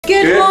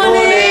Good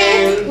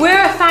morning.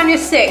 We're a family of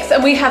 6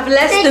 and we have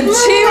less than 2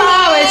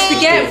 hours to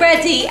get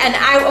ready and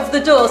out of the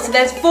door. So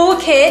there's 4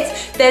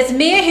 kids. There's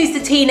Mia, who's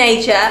the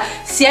teenager,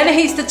 Sienna,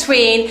 who's the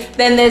tween,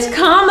 then there's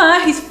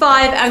Karma, who's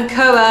 5, and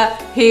Koa,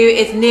 who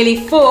is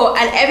nearly 4.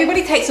 And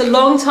everybody takes a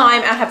long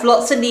time and have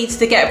lots of needs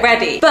to get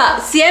ready.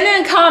 But Sienna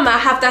and Karma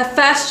have their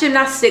first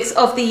gymnastics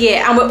of the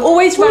year and we're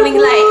always running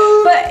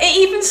late. But it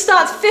even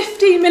starts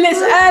 15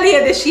 minutes earlier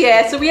this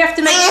year, so we have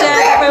to make sure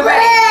that we're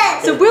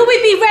ready. So will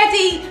we be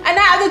ready and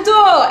out of the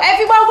door?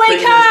 Everyone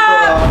wake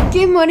up!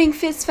 Good morning,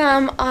 Fizz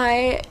fam.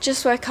 I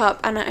just woke up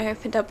and I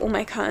opened up all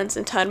my curtains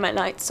and turned my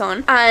lights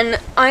on. And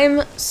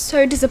I'm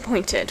so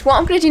disappointed. What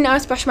I'm going to do now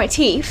is brush my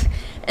teeth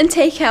and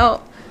take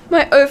out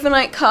my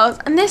overnight curls.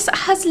 And this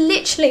has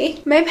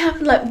literally maybe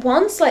happened like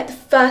once, like the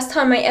first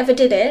time I ever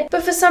did it.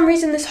 But for some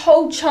reason, this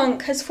whole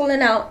chunk has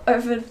fallen out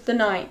over the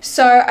night.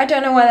 So I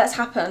don't know why that's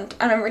happened.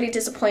 And I'm really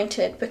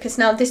disappointed because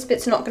now this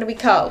bit's not going to be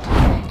curled.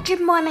 Good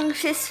morning,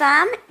 Fizz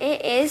fam.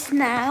 It is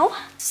now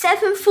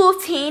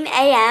 7:14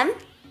 a.m.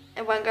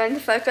 It won't go into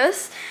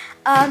focus.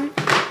 And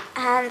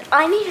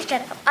I need to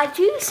get up. I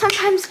do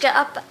sometimes get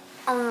up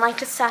on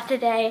like a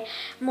Saturday,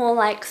 more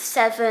like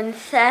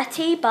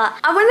 7:30, but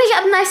I want to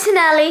get up nice and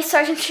early so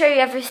I can show you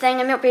everything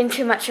and not be in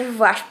too much of a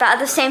rush. But at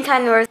the same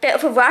time, there was a bit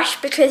of a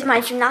rush because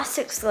my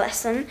gymnastics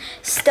lesson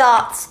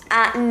starts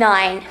at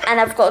 9 and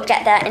I've got to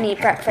get there and eat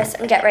breakfast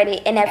and get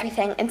ready and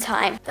everything in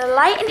time. The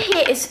light in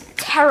here is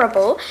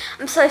terrible.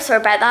 I'm so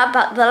sorry about that,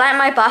 but the light in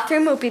my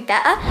bathroom will be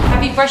better.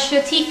 Have you brushed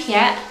your teeth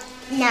yet?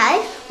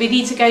 No. We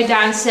need to go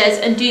downstairs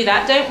and do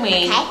that, don't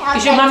we? Okay.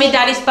 It's your mummy and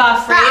daddy's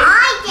bathroom. But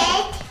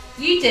I did.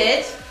 You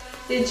did,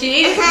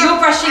 you? You're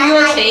brushing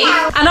your teeth.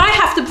 And I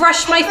have to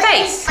brush my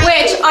face,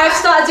 which I've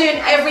started doing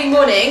every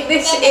morning.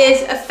 This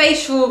is a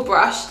facial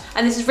brush,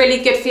 and this is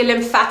really good for your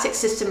lymphatic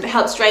system. It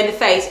helps drain the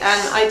face,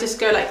 and I just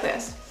go like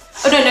this.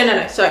 Oh,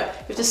 no, sorry. You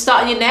have to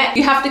start on your neck.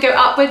 You have to go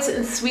upwards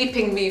in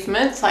sweeping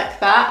movements like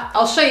that.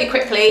 I'll show you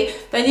quickly.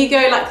 Then you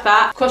go like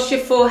that, across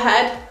your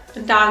forehead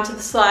and down to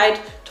the side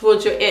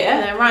towards your ear,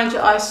 and then around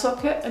your eye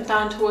socket and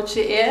down towards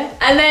your ear.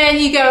 And then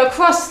you go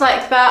across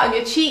like that on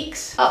your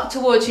cheeks, up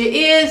towards your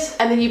ears,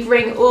 and then you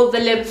bring all the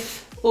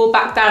lymph all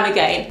back down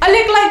again. I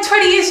look like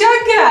 20 years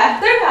younger,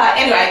 don't I?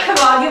 Anyway, come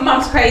on, your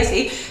mum's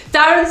crazy.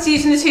 Darren's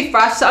using the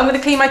toothbrush, so I'm gonna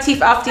clean my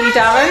teeth after you,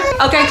 Darren.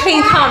 I'll go and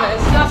clean Karma's.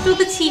 So after all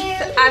the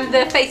teeth and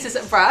the faces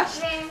are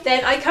brushed,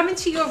 then I come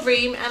into your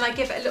room and I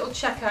give it a little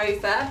check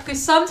over, because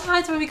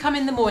sometimes when we come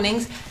in the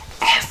mornings,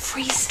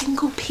 every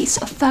single piece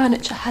of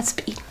furniture has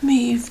been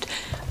moved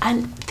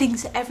and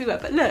things are everywhere.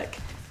 But look,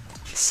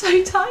 it's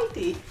so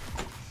tidy.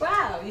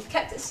 Wow, you've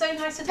kept it so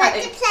nice and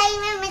tidy. But the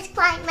playroom is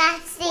quite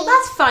messy. Well,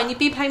 that's fine. You've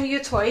been playing with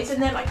your toys,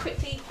 and then I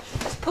quickly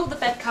just pull the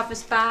bed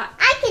covers back.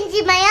 I can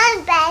do my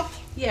own bed.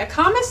 Yeah,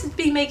 Karma's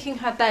been making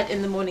her bed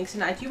in the mornings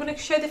tonight. Do you want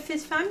to show the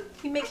Fizz fam?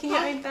 You making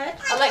your own bed?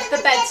 I like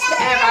the beds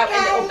to air out a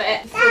little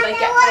bit before they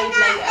get played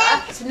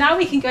later. So now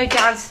we can go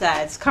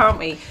downstairs, can't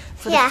we?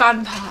 For the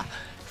fun part.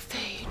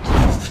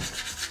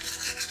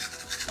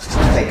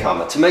 Okay,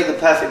 Karma, to make the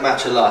perfect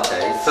matcha latte,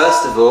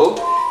 first of all,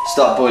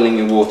 start boiling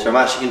your water. I'm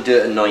actually going to do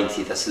it at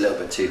 90, that's a little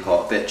bit too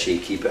hot, a bit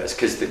cheeky, but it's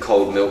because the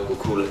cold milk will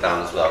cool it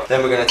down as well.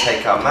 Then we're going to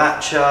take our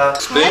matcha,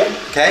 spoon,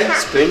 okay,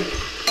 spoon.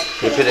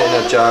 We put it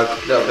in a jug,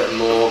 a little bit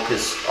more,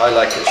 because I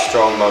like it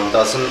strong, Mum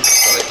doesn't,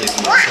 so I give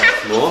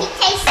myself more.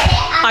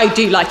 I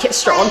do like it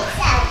strong.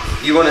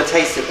 You want to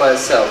taste it by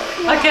itself?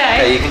 Okay.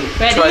 Okay, you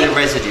can try the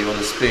residue on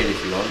the spoon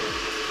if you want.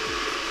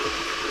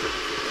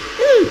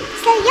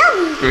 So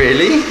yummy.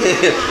 Really?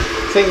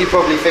 I think you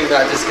probably think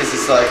that just because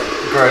it's like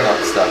grown-up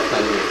stuff,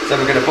 don't you? So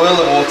we're going to boil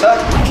the water.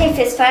 Okay,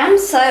 Fizz fam,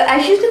 so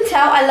as you can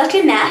tell, I look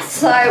a mess.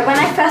 So when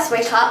I first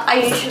wake up,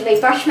 I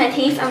usually brush my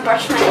teeth and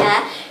brush my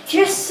hair,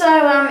 just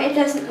so it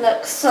doesn't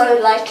look so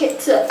like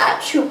it's an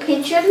actual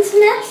pigeon's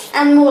nest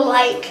and more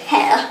like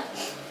hair.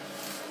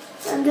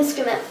 So I'm just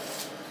going to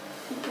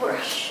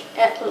brush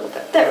it a little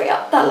bit. There we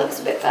are. That looks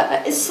a bit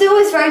better. It still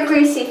is very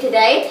greasy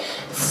today,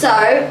 so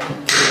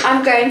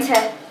I'm going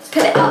to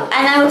put it up,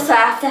 and I also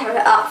have to have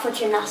it up for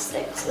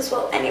gymnastics as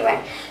well.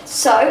 Anyway,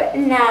 so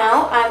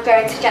now I'm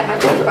going to get my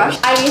toothbrush.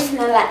 I use an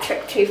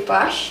electric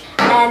toothbrush,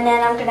 and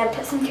then I'm going to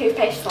put some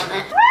toothpaste on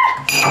it.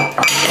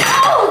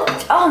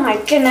 Oh my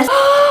goodness.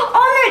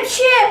 Oh no,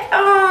 chip.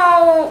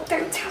 Oh,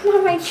 don't tell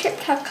Mum I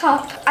chipped her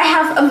cup. I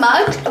have a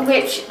mug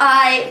which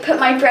I put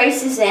my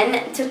braces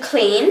in to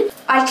clean.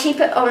 I keep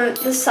it on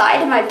the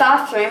side of my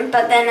bathroom,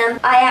 but then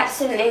I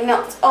accidentally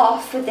knocked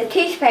off with the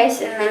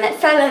toothpaste and then it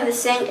fell in the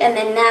sink, and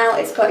then now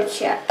it's got a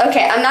chip.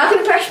 Okay, I'm now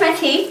going to brush my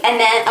teeth and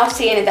then I'll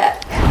see you in a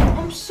bit.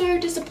 I'm so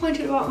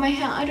disappointed about my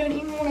hair. I don't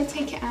even want to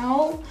take it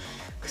out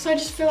because I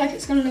just feel like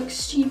it's going to look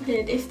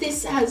stupid if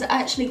this has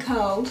actually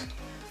curled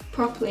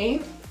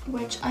properly,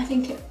 which I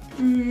think it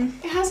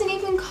hasn't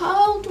even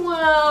curled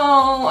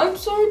well. I'm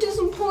so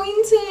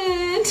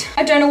disappointed.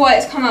 I don't know why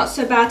it's come out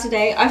so bad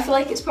today. I feel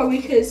like it's probably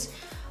because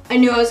I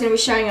knew I was going to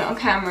be showing it on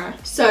camera,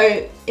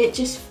 so it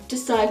just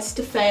decides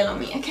to fail on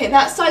me. Okay,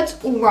 that side's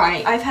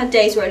alright. I've had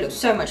days where it looks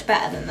so much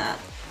better than that.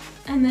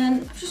 And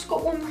then I've just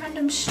got one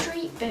random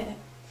straight bit.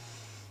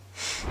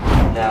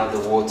 Now the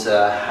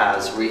water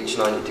has reached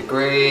 90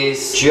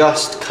 degrees.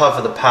 Just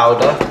cover the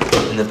powder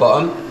in the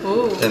bottom.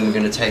 Ooh. Then we're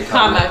going to take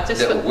our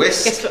little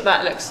whisk. Guess what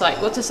that looks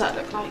like. What does that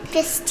look like?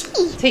 This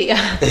tea. Tea.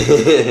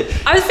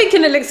 I was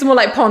thinking it looks more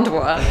like pond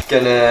water.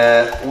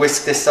 Gonna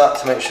whisk this up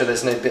to make sure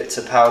there's no bits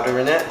of powder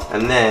in it.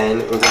 And then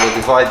we're going to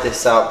divide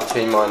this out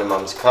between mine and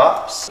Mum's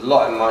cups. A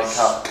lot in my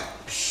cup,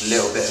 a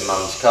little bit in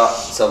Mum's cup.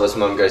 So otherwise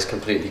Mum goes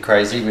completely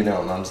crazy. We know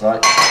what Mum's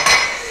like.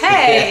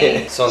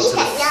 Hey! It's onto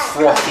the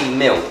frothy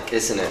milk,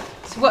 isn't it?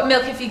 So what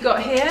milk have you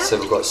got here? So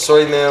we've got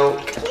soy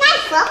milk. Can I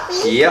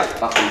frothy?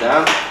 Yep, up and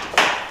down.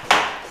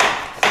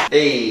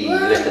 Hey,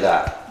 look at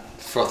that.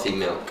 Frothy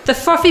milk. The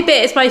frothy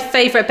bit is my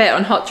favourite bit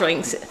on hot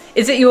drinks.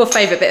 Is it your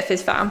favourite bit,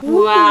 Fizz fam?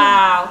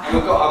 Wow. And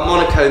we've got our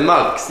Monaco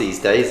mugs these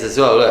days as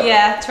well, look.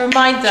 Yeah, to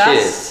remind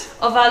us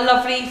of our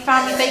lovely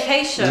family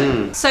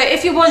vacation. So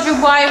if you're wondering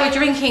why we're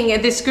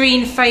drinking this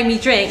green foamy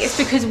drink, it's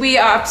because we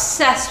are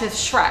obsessed with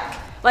Shrek.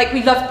 Like,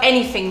 we love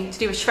anything to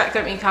do with Shrek,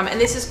 don't we, Cam? And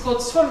this is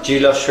called Swamp. Do you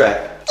love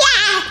Shrek?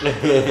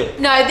 Yeah!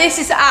 No, this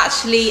is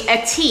actually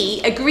a tea,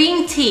 a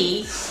green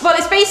tea. Well,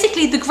 it's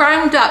basically the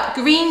ground up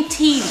green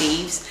tea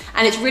leaves,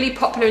 and it's really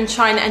popular in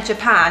China and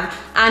Japan.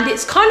 And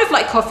it's kind of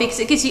like coffee because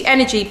it gives you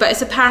energy, but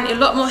it's apparently a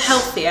lot more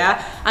healthier,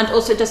 and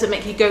also it doesn't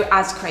make you go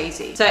as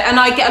crazy. So, and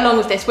I get along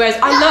with this, whereas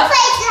I love...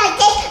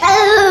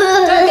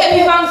 Don't get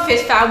me wrong,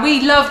 Fizz fam,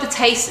 we love the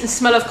taste and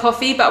smell of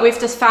coffee, but we've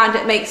just found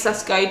it makes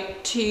us go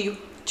too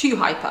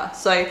hyper.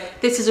 So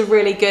this is a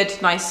really good,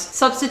 nice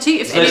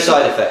substitute. There's no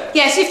side effect.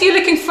 Yes, if you're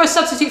looking for a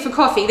substitute for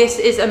coffee, this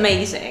is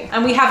amazing.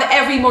 And we have it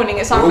every morning.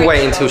 It's We'll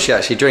wait until she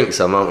actually drinks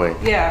some, aren't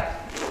we? Yeah.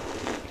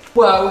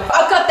 Whoa.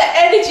 I've got the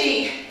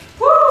energy.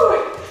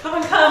 Woo! Come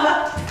on,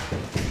 Karma.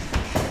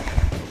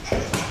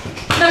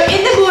 No,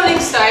 in the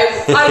mornings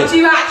though, I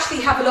do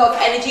actually have a lot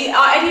of energy.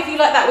 Are any of you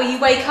like that where you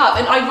wake up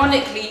and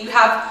ironically you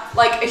have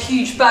like a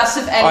huge burst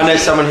of energy? I know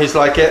someone who's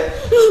like it.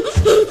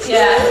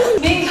 Yeah.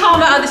 Me and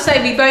Karma are the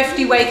same. We both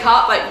do wake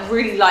up like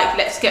really like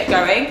let's get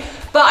going.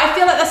 But I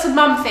feel like that's a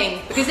mum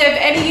thing, because if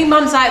any of you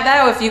mums out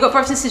there, or if you've got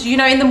brothers and sisters, you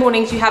know in the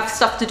mornings you have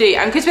stuff to do.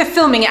 And because we're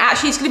filming it,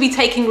 actually it's going to be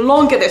taking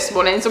longer this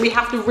morning, so we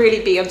have to really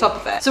be on top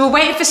of it. So we're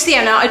waiting for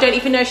Sienna. I don't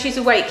even know if she's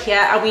awake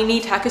yet, and we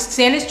need her, because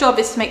Sienna's job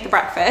is to make the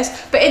breakfast.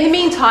 But in the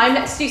meantime,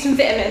 let's do some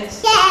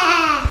vitamins.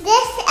 Yeah,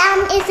 this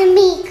is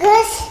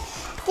Amigos.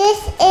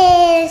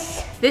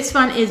 This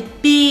one is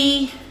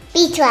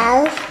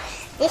B12.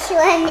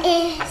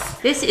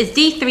 This is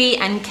D3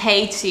 and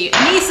K2.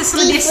 And these are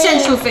some of the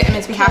essential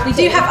vitamins we have. We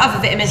do have other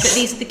vitamins, but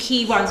these are the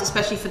key ones,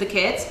 especially for the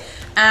kids.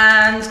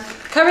 And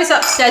Curry's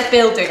upstairs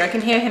building. I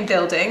can hear him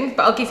building,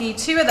 but I'll give you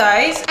 2 of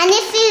those. And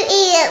if you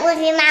eat it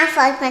with your mouth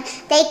open,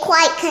 they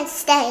quite can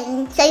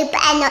stain, so you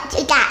better not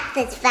do that,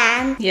 Fizz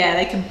fam. Yeah,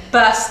 they can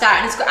burst out.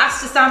 And it's got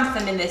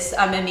astaxanthin in this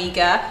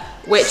Amiga,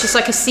 which is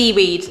like a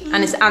seaweed,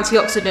 and it's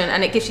antioxidant,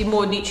 and it gives you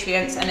more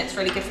nutrients, and it's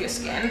really good for your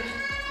skin.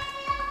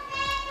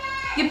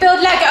 You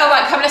build Lego. Oh,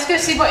 right, come, let's go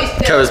see what he's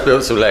built. Co's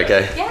built some Lego.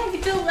 Yeah, you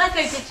built Lego,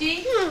 did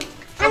you?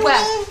 I where?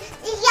 mean,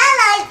 the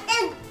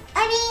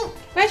yellow,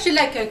 Where's your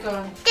Lego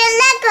gone?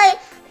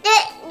 the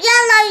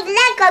yellow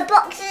Lego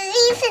box is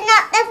eating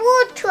up the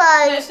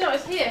wardrobe. No, it's not,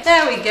 it's here.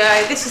 There we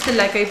go. This is the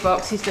Lego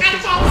box he's looking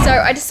for. So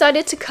I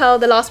decided to curl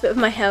the last bit of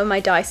my hair with my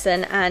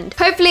Dyson, and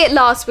hopefully it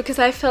lasts, because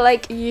I feel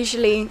like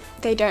usually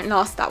they don't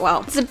last that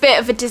well. It's a bit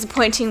of a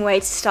disappointing way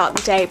to start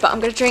the day, but I'm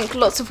going to drink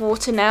lots of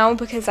water now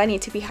because I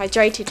need to be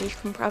hydrated. You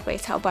can probably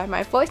tell by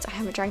my voice I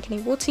haven't drank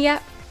any water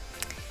yet,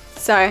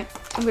 so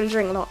I'm going to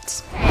drink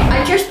lots.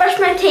 I just brushed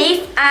my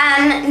teeth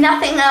and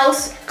nothing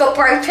else got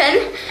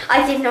broken.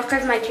 I did knock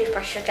over my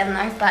toothbrush again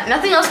though, but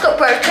nothing else got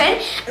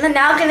broken. And I'm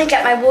now going to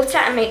get my water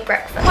and make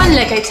breakfast. One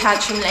Lego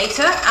tantrum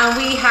later, and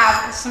we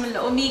have some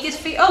little Amigas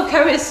for you. Oh,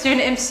 Cora's doing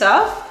it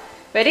himself.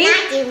 Ready?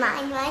 I do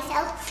mine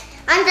myself.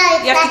 You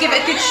have to give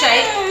it a good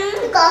shape.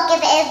 You've got to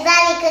give it a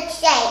very good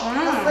shape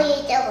before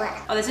you do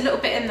it. Oh, there's a little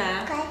bit in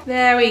there. Okay.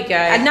 There we go.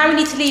 And now we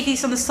need to leave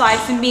these on the side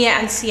for Mia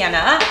and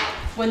Sienna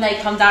when they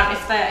come down,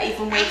 if they're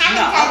even waking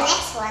I up. haven't done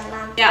this one,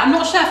 Mum. Yeah, I'm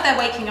not sure if they're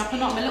waking up or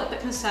not. I'm a little bit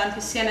concerned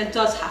because Sienna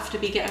does have to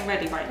be getting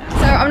ready right now.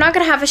 So I'm not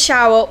gonna have a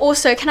shower.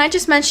 Also, can I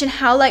just mention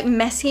how like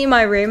messy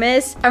my room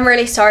is? I'm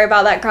really sorry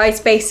about that, guys.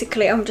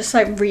 Basically, I'm just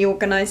like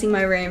reorganizing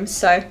my room.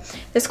 So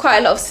there's quite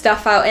a lot of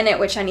stuff out in it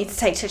which I need to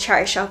take to a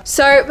charity shop.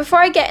 So before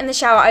I get in the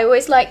shower, I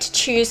always like to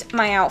choose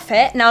my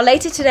outfit. Now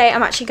later today,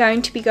 I'm actually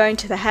going to be going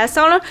to the hair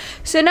salon.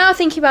 So now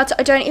thinking about it,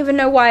 I don't even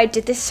know why I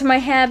did this to my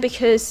hair,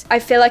 because I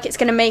feel like it's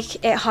gonna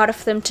make it harder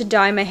for them to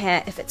dye my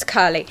hair if it's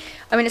curly.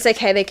 I mean, it's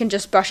okay, they can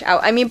just brush it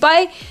out. I mean,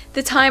 by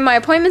the time my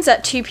appointment's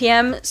at 2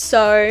 p.m,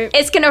 so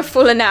it's gonna have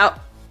fallen out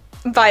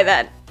by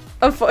then,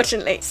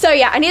 unfortunately. So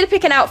yeah, I need to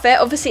pick an outfit.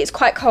 Obviously it's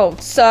quite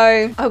cold,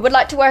 so I would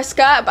like to wear a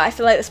skirt, but I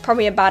feel like that's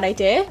probably a bad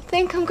idea. I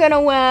think I'm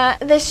gonna wear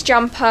this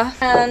jumper,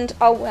 and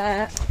I'll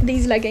wear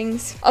these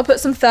leggings. I'll put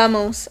some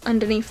thermals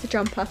underneath the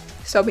jumper,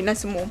 so I'll be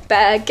nice and warm.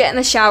 Better get in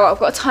the shower. I've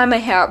got to tie my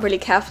hair up really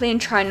carefully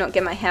and try and not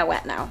get my hair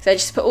wet now. So I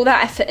just put all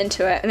that effort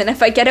into it, and then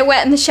if I get it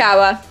wet in the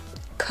shower,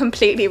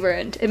 completely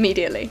ruined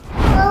immediately.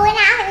 Well, we're not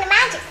having the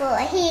magic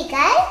water. Here you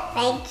go.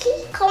 Thank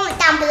you. Comment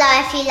down below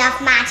if you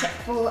love magic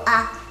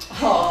water.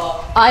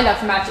 Oh, I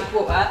love magic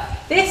water.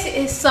 This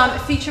is some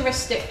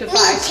futuristic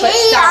device, too, but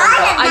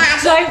I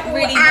I don't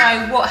really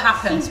know what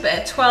happens, but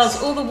it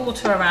twirls all the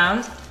water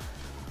around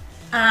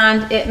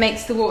and it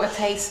makes the water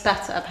taste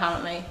better,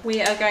 apparently.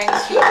 We are going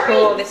to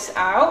pour this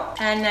out,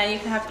 and now you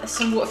can have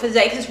some water for the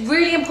day, because it's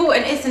really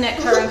important, isn't it,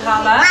 Kara and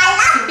Karma,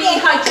 to be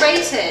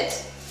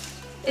hydrated,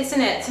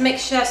 isn't it? To make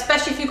sure,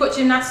 especially if you've got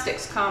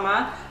gymnastics,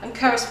 Karma, and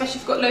Kara, especially if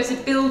you've got loads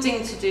of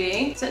building to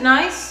do. Is it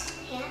nice?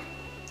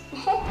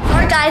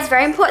 Alright guys,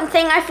 very important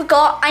thing I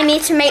forgot. I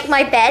need to make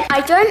my bed.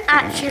 I don't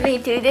actually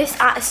do this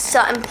at a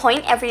certain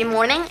point every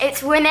morning.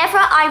 It's whenever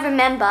I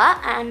remember,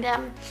 and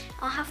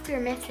I'll have to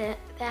admit it.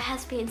 There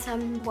has been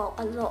some, well,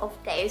 a lot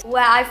of days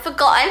where I've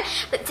forgotten,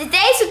 but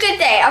today's a good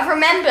day. I've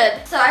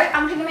remembered. So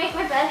I'm gonna make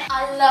my bed.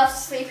 I love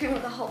sleeping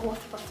with a hot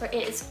water bottle.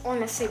 It is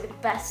honestly the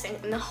best thing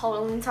in the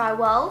whole entire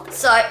world.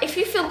 So if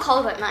you feel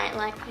cold at night,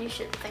 like, you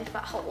should think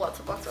about hot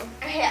water bottle.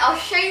 Okay, I'll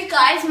show you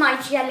guys my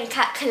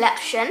Jellycat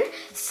collection.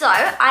 So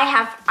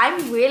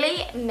I'm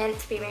really meant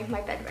to be making my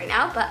bed right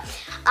now, but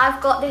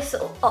I've got this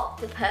little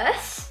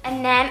octopus,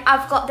 and then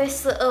I've got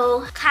this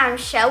little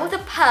clamshell with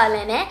a pearl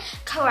in it.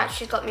 Cara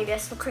actually got me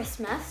this for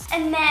Christmas.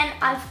 And then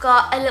I've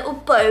got a little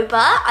boba,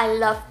 I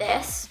love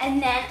this.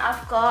 And then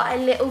I've got a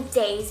little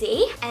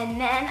daisy.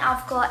 And then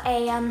I've got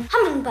a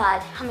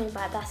hummingbird,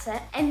 that's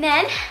it. And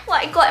then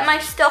what I got in my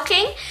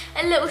stocking,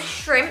 a little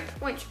shrimp,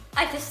 which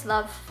I just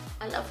love.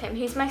 I love him,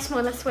 he's my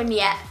smallest one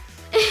yet.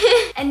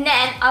 And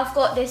then I've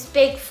got this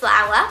big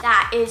flower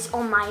that is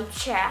on my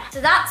chair. So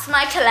that's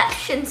my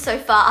collection so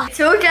far. It's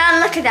all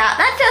done, look at that.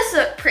 That does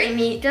look pretty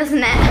neat,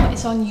 doesn't it? What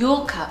is on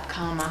your cup,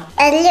 Karma?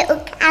 A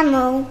little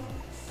camel.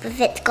 With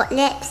it's got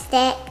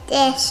lipstick,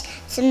 this,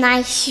 some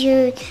nice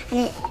shoes, and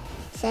it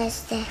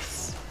says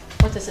this.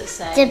 What does it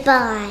say?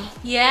 Dubai.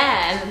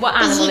 Yeah, and what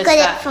animal You is got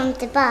that? it from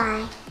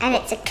Dubai, and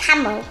it's a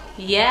camel.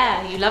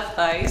 Yeah, you love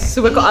those.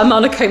 So we've got our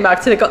Monaco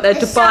mugs, and they've got their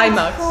Dubai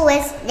mugs. Cool,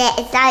 isn't it?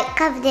 It's like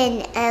covered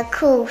in a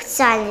cool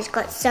sun. It's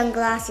got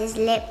sunglasses,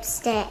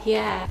 lipstick.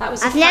 Yeah, that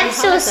was. I've never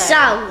saw a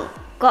sun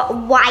got a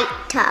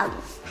white tongue.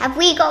 Have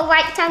we got a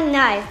white tongue?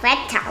 No,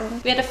 red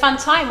tongue. We had a fun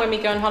time when we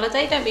go on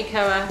holiday, don't we,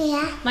 Kara?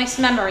 Yeah. Nice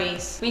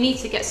memories. We need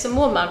to get some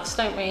more mugs,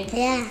 don't we?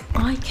 Yeah.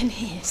 I can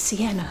hear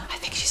Sienna. I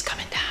think she's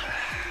coming down.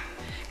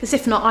 Because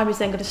if not, I was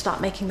then going to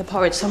start making the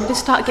porridge. So I'm going to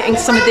start getting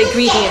some of the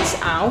ingredients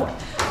out.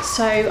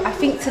 So I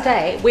think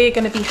today we're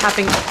going to be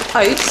having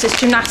oats. It's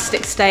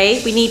gymnastics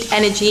day. We need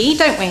energy,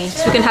 don't we?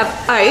 So we're going to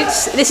have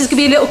oats. This is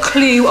going to be a little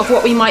clue of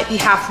what we might be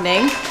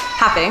having.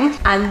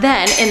 And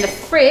then in the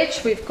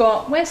fridge, we've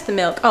got, where's the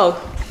milk? Oh,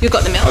 you've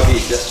got the milk. I've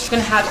used it. We're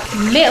going to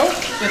have milk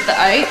with the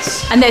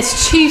oats. And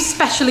there's two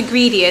special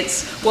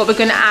ingredients what we're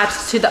going to add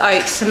to the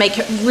oats to make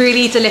it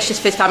really delicious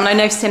Fizz Fam. And I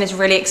know Sin is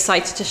really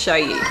excited to show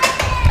you.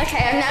 Okay,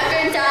 I'm now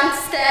going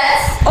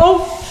downstairs.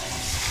 Oh!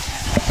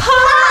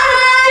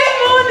 Hi!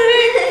 Good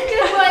morning.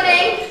 Good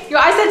morning. Your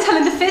eyes are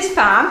telling the Fizz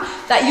Fam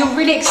that you're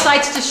really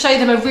excited to show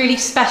them a really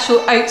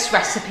special oats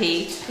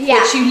recipe,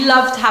 which you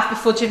love to have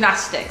before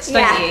gymnastics,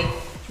 don't you?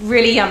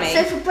 Really yummy.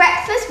 So for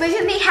breakfast, we're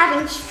going to be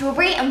having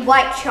strawberry and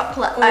white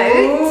chocolate oats.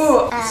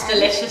 Ooh, it's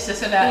delicious,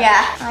 isn't it?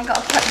 Yeah, I got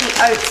to put the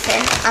oats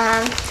in.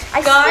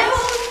 Guys,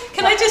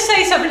 can I just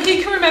say something?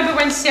 Who can remember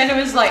when Sienna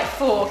was like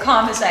 4,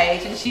 Karma's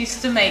age, and she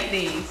used to make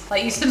these?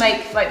 Like, used to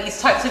make like these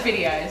types of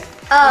videos.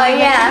 Oh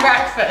yeah.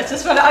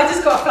 Breakfast. I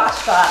just got a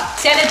flashback.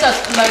 Sienna does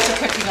loads of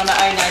cooking on her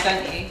own now,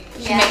 don't you?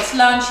 She makes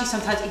lunch. She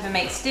sometimes even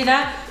makes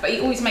dinner. But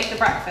you always make the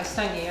breakfast,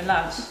 don't you? And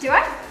lunch. Do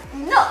I?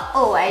 Not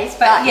always,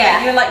 but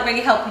yeah, you're like really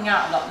helping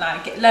out a lot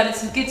now. Learning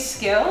some good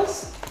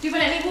skills. Do you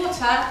want any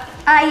water?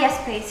 Yes,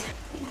 please.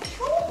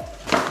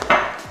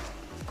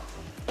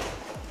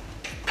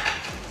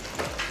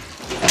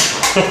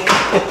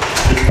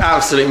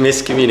 Absolute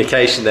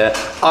miscommunication there.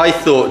 I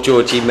thought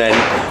Georgie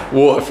meant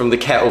water from the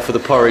kettle for the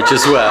porridge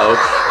as well.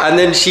 And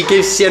then she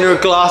gives Sienna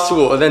a glass of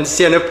water, then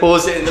Sienna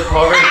pours it in the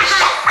porridge.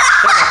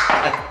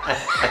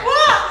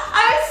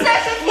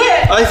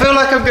 I feel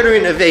like I'm going to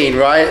intervene,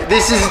 right?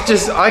 This is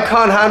just, I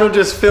can't handle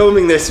just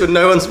filming this when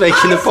no one's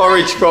making the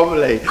porridge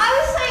properly.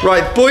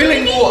 Right,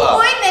 boiling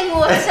water. Boiling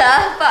water,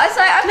 but I was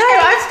like, no,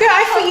 I was good.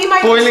 I thought you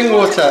might. Boiling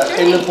water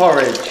in the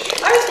porridge.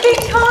 I was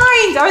being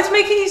kind. I was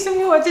making you some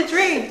water to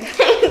drink.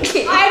 Thank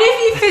you. And if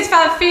you Fizz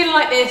Fam feeling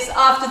like this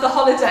after the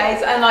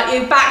holidays and like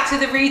you're back to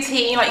the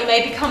routine, like you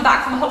maybe come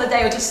back from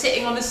holiday or just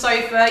sitting on the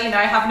sofa, you know,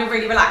 having a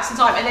really relaxing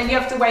time, and then you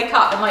have to wake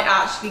up and like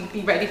actually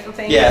be ready for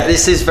things. Yeah,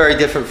 this is very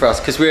different for us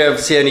because we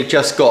obviously only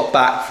just got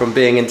back from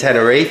being in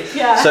Tenerife.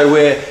 Yeah. So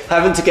we're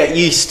having to get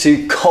used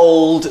to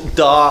cold,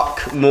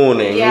 dark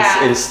mornings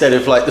instead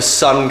of like the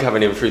sun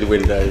coming in through the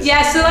windows.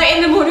 Yeah, so like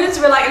in the mornings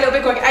we're like a little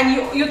bit quick,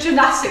 and your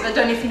gymnastic, I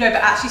don't know if you know,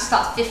 but actually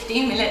starts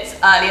 15 minutes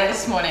earlier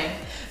this morning.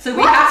 So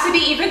we have to be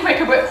even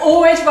quicker. We're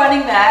always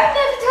running there. You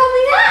never told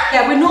me that.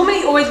 Yeah, we're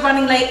normally always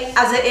running late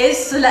as it is,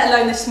 so let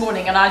alone this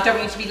morning, and I don't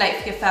want you to be late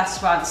for your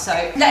first run, so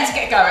let's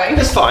get going.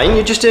 That's fine,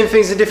 you're just doing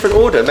things in different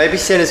order. Maybe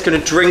Sienna's going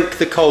to drink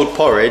the cold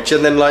porridge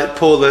and then like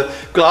pour the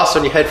glass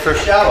on your head for a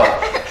shower.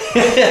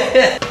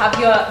 Have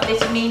your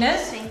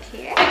vitaminas. Thank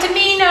you.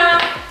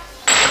 Vitamina.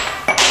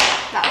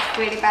 That was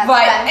really bad.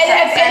 Right,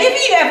 have any of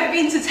you ever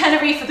been to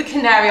Tenerife or the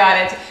Canary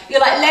Islands? You're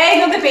like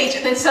laying on the beach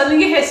and then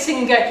suddenly you hear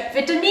singing go,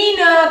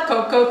 Vitamina,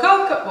 Coco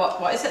Coco.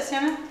 What is that,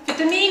 Sienna?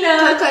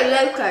 Vitamina. Coco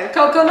Loco.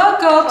 Coco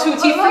Loco,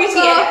 Tutti Loco. Frutti.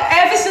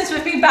 And ever since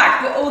we've been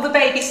back, all the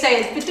babies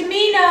say is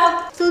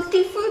Vitamina.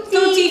 Tutti Frutti.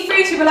 Tutti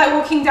Frutti. We're like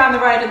walking down the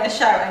road and they're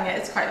shouting it.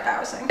 It's quite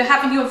embarrassing. You're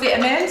having your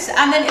vitamins,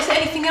 and then is there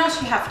anything else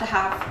you have to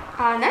have?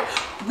 No.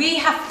 We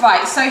have,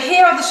 right, so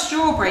here are the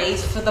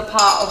strawberries for the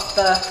part of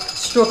the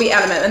strawberry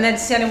element, and then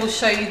Sienna will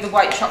show you the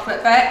white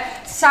chocolate bit.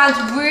 Sounds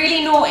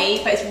really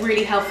naughty, but it's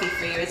really healthy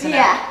for you, isn't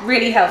it?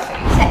 Really healthy.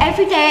 So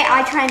every day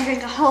I try and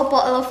drink a whole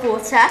bottle of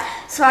water.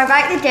 So I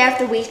write the day of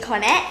the week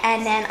on it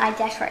and then I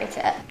decorate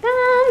it.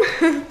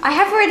 I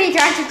have already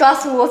drank a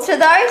glass of water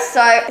though,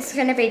 so it's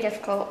going to be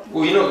difficult.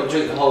 Well, you're not going to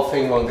drink the whole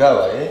thing in one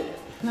go, are you?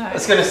 No. I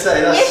was going to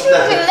say, that's... Just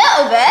drink a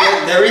little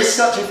bit. There is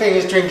such a thing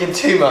as drinking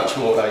too much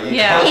water. You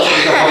can't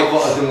drink the whole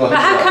bottle in one go.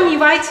 But how come you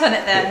write on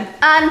it then?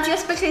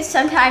 Just because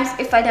sometimes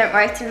if I don't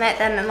write on it,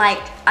 then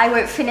like I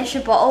won't finish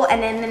a bottle,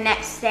 and then the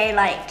next day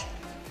like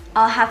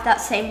I'll have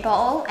that same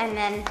bottle, and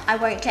then I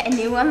won't get a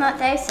new one that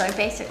day. So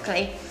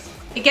basically,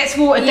 it gets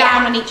watered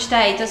down on each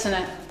day, doesn't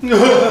it?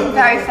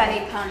 very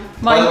funny pun.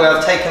 By the way,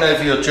 I've taken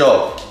over your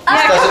job.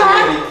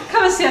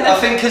 Come on, Sienna. I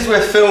think because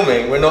we're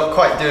filming, we're not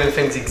quite doing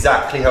things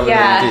exactly how we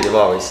normally do them,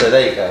 are we? So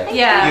there you go.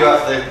 Yeah. You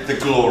have the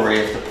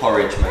glory of the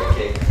porridge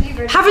making.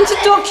 Having to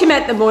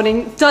document the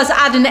morning does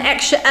add an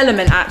extra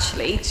element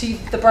actually to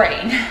the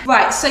brain.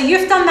 Right, so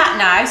you've done that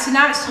now, so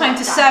now it's time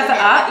to serve it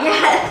up.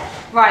 Yeah.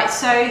 Right,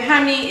 so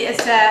how many is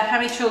there? How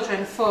many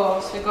children?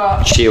 4. So we've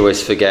got... She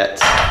always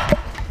forgets.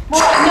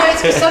 Well, no,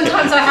 it's because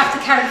sometimes I have to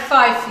carry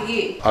 5 for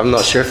you. I'm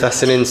not sure if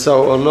that's an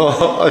insult or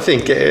not. I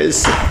think it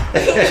is.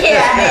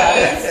 Yeah,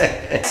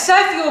 it is.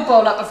 Serve your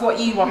bowl up of what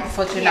you want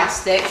for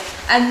gymnastics,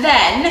 and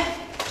then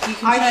you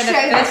can I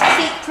show the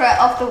secret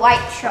of the white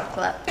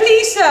chocolate.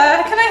 Please, sir,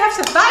 can I have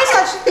some? That is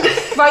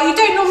actually... Right, you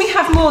don't normally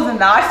have more than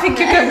that. I think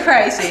you're going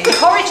crazy.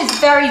 Porridge is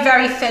very,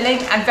 very filling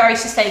and very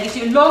sustaining. Gives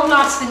you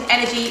long-lasting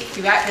energy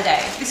throughout the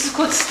day. This is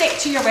called stick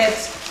to your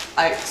ribs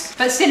oats.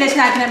 But Sienna's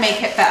now going to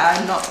make it better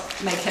and not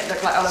make it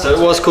look like Oliver. So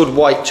it was called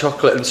white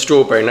chocolate and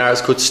strawberry, now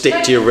it's called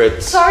stick to your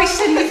ribs. Sorry,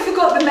 Sienna, you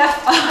forgot the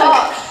meth.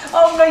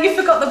 Oh no, you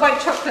forgot the white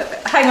chocolate bit.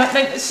 Hang on,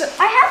 no.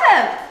 I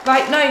haven't.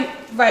 Right, no,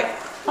 right.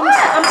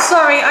 I'm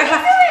sorry, I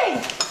have...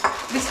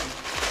 This...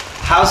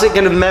 How's it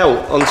going to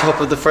melt on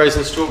top of the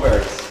frozen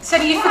strawberries?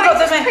 Sienna, you forgot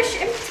the meth. Push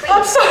it in between.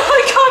 I'm sorry,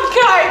 I can't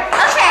go.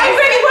 Okay. I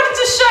really wanted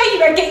to show you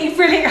and get you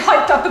really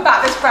hyped up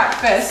about this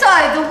breakfast. So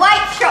the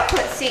white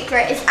chocolate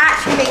secret is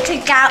actually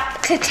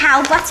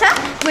cacao butter,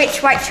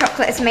 which white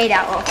chocolate is made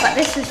out of. But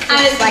this is just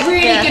and it's like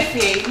really good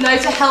for you.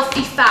 Loads of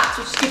healthy fats,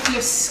 which is good for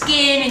your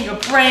skin and your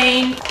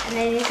brain. And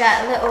then you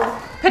get a little...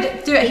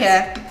 Do it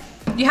here.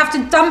 You have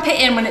to dump it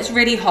in when it's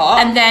really hot,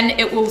 and then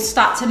it will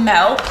start to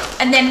melt,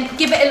 and then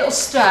give it a little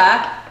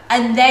stir,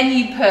 and then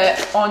you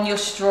put on your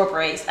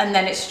strawberries, and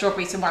then it's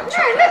strawberries and white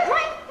chocolate. No, look,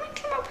 mine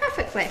came out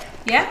perfectly.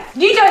 Yeah?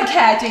 You don't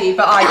care, do you?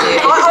 But I do.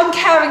 I'm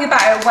caring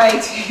about it way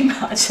too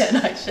much, and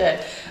I should.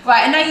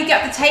 Right, and now you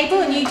get up the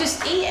table and you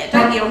just eat it,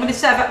 don't you? I'm going to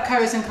serve up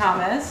Coras and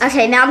Karmas.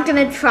 Okay, now I'm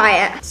going to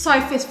try it.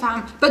 So Fizz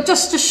fam. But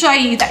just to show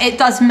you that it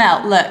does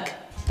melt, look.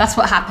 That's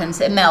what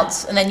happens, it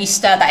melts, and then you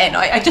stir that in.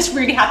 I just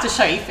really had to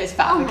show you Fizz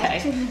fam, okay?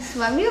 Oh my goodness,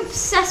 Mum, you're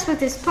obsessed with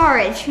this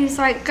porridge. He's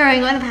like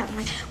going on about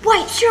like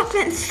white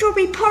chocolate and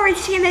strawberry porridge,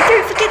 and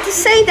don't forget to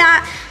say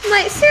that. I'm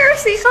like,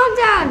 seriously, calm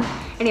down.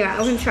 Anyway, I'm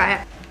going to try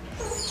it.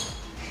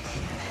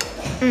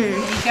 There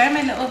you go,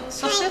 my little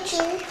sausage.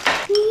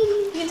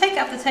 You can take it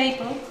up the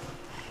table.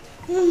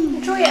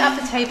 Enjoy it at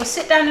the table.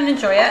 Sit down and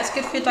enjoy it. It's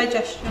good for your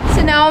digestion.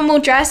 So now I'm all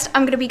dressed.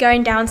 I'm going to be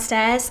going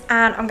downstairs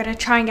and I'm going to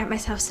try and get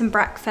myself some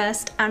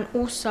breakfast. And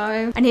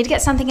also, I need to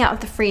get something out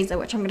of the freezer,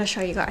 which I'm going to show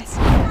you guys.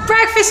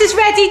 Breakfast is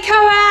ready,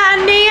 Koa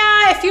and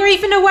Mia, if you're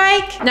even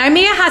awake. Now,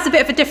 Mia has a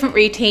bit of a different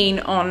routine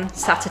on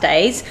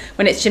Saturdays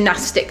when it's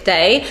gymnastic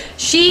day.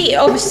 She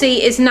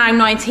obviously is now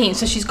 19,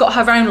 so she's got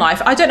her own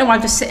life. I don't know why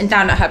I'm just sitting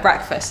down at her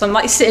breakfast. I'm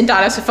like sitting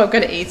down as if I'm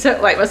going to eat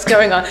it. Wait, what's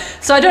going on?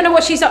 So I don't know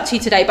what she's up to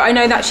today, but I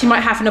know that she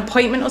might have an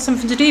appointment or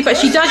something to do, but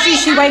she does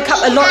usually wake up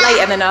a lot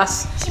later than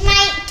us. She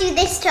might do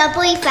this to her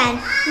boyfriend.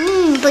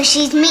 But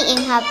she's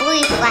meeting her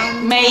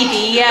boyfriend.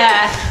 Maybe,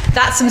 yeah.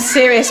 That's some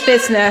serious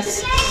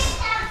business.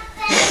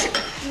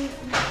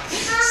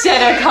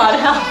 Said I can't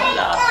help it,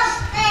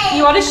 love.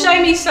 You want to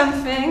show me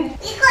something?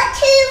 You got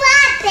 2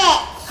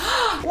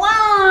 rabbits.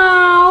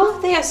 Wow,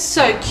 they are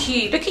so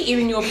cute. Look at you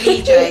in your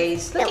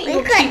PJs. Look at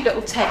your cute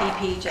little teddy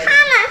PJs.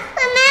 Hannah,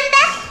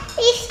 remember?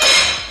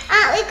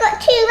 We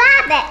got 2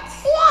 rabbits.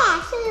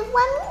 Yeah, so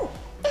one more.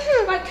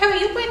 Right, Koa,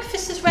 your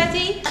breakfast is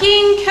ready.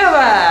 King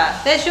Koa,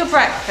 there's your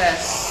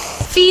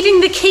breakfast.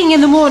 Feeding the king in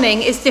the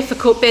morning is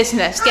difficult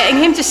business. Getting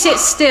him to sit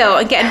still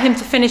and getting him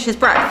to finish his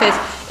breakfast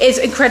is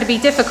incredibly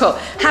difficult.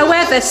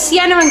 However,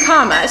 Sienna and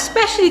Karma,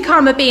 especially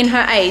Karma being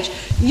her age,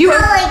 you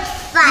are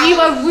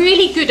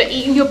really good at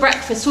eating your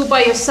breakfast all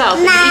by yourself.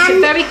 And you eat it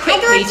very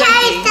quickly,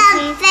 don't you?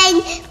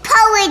 Something.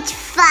 Porridge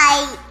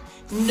fight.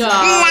 No.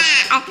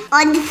 Splat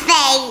on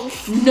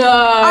face. No.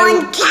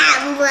 On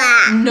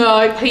camera.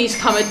 No, please,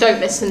 Karma, don't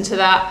listen to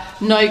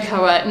that. No,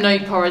 Karma, no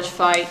porridge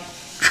fight.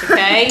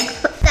 Okay?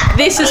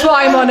 This is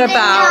what I'm on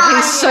about.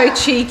 He's so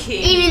cheeky.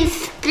 Even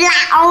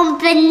splat on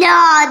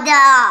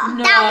banana.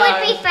 No. That would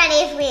be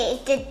funny if we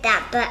did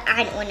that, but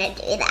I don't want to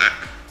do that.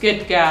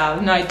 Good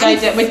girl. No, don't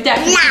do it. We're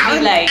definitely Splat be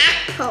on late.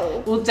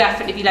 apple. We'll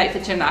definitely be late for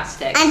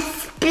gymnastics. And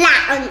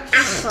splat on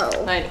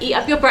apple. No, eat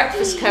up your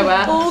breakfast,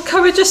 Koa. Oh,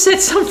 Koa just said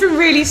something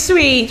really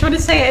sweet. Do you want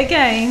to say it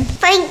again?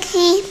 Thank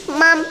you,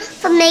 Mum,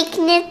 for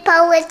making this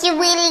porridge. It's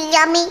really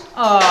yummy.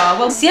 Oh,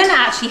 well, Sienna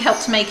actually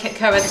helped make it,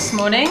 Koa, this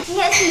morning.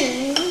 Yes,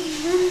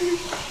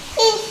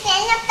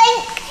 Sienna,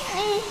 thank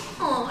you.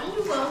 Oh,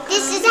 you're welcome.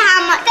 This is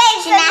how much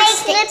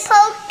gymnastics.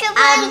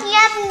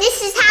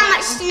 This is how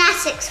much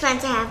gymnastics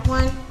friends I have.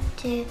 1,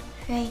 2,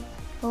 3,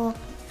 4,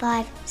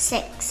 5,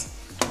 6.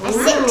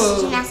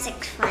 6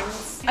 gymnastics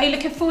friends. Are you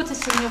looking forward to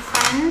seeing your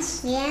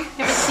friends? Yeah. You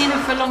haven't seen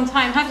them for a long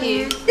time, have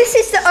you? This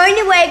is the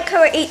only way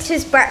Koa eats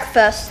his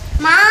breakfast.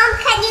 Mom,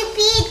 can you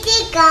be a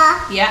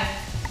digger? Yeah.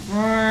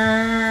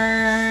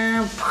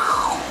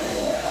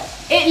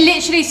 It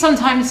literally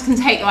sometimes can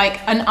take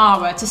like an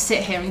hour to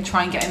sit here and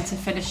try and get him to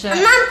finish it.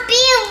 Mum,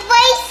 be a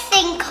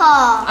racing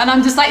car. And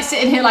I'm just like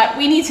sitting here like,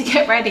 we need to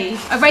get ready.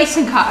 A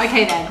racing car,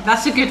 okay then,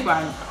 that's a good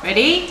one.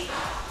 Ready?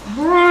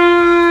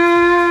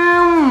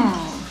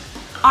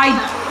 I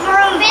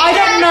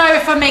don't know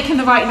if I'm making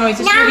the right noise.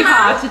 It's really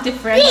hard to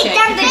differentiate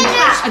between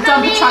a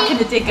dumper truck and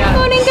a digger. Good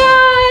morning,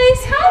 guys.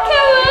 Hi,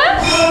 Koa.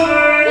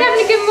 You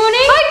having a good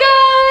morning? Hi,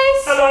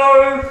 guys.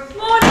 Hello.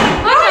 Morning.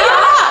 Hi.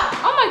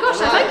 Oh my gosh,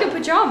 I like your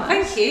pajamas.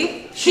 Thank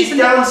you. She's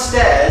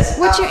downstairs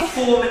What at you-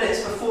 4 minutes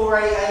before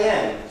 8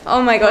 AM.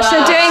 Oh my gosh,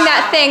 they're doing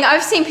that thing.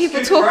 I've seen people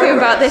Good talking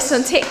about progress. this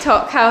on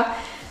TikTok, how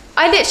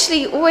I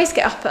literally always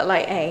get up at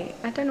like 8.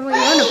 I don't know what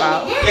you're on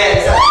about. Yeah,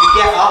 exactly. You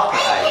get up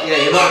at 8.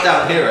 Yeah, you're not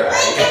down here at 8.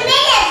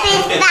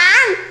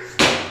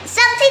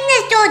 Something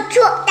that's going to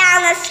drop down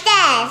the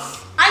stairs.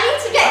 I need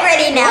to get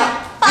ready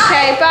now.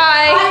 Okay,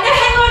 bye.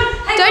 Hang on.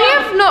 Don't you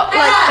have not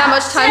like that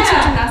much time to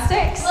Sarah.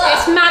 gymnastics?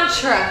 It's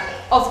mantra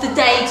of the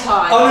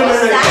daytime. Oh, no.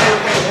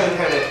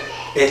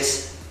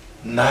 It's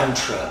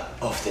mantra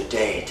of the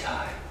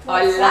daytime.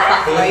 I love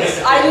that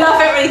voice. I love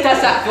it when he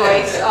does that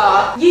voice.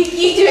 Oh. You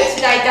do it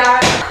today,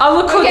 Darren. I'll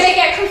We're record. gonna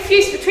get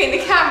confused between the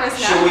cameras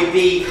now. Should we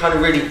be kind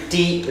of really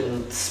deep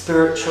and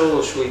spiritual,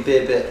 or should we be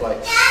a bit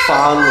like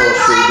fun, or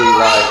should we be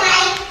like...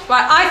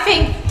 Right, I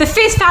think the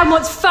Fizz fan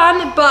wants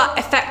fun but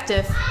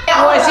effective.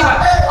 What is he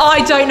about?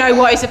 I don't know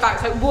what he's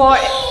about. Like, what?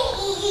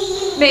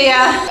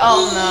 Mia.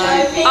 Oh no.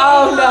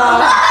 Oh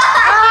no.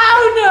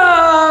 Oh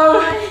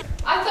no.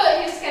 I thought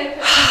you were just gonna put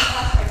me in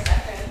class for a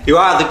second. You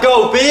either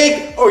go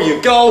big or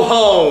you go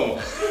home.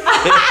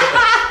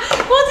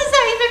 What does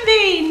that even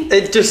mean?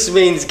 It just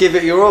means give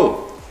it your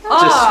all.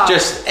 Ah.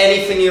 Just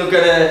anything you're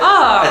gonna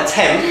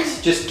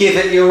attempt, just give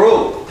it your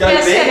all. Go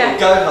Yes, big Sarah. or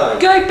go home.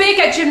 Go big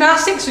at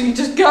gymnastics or you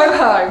just go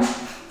home.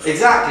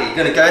 Exactly, you're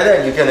gonna go there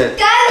and you're gonna give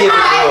it your all.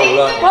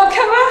 Right? What,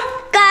 Kara?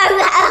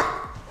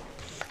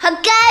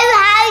 Go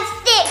home,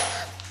 stick.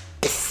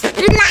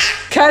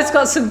 Splat. Kurt's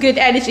got some good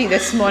energy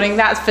this morning,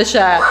 that's for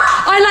sure.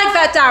 I like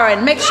that,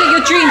 Darren. Make sure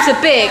your dreams are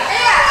big.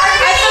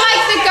 I feel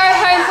like the go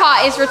home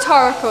part is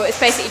rhetorical. It's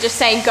basically just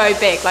saying go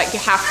big, like you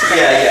have to go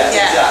big.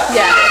 Exactly.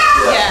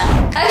 Yeah.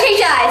 Okay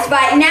guys,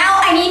 right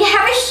now I need to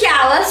have a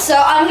shower, so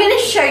I'm going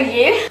to show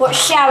you what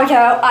shower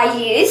gel I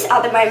use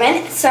at the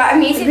moment. So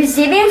I'm using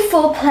Brazilian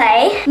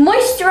Foreplay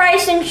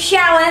Moisturizing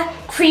Shower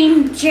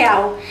Cream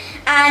Gel.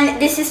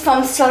 And this is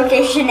from Sol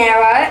de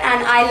Janeiro,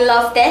 and I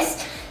love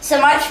this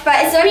so much, but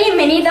it's only a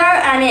mini though,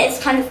 and it's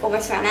kind of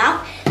almost run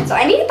out. So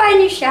I need to buy a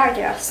new shower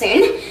gel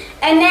soon.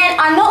 And then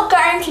I'm not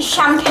going to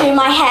shampoo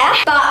my hair,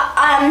 but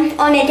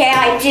on a day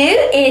I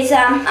do is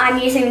I'm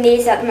using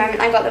these at the moment.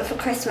 I got them for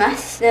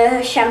Christmas.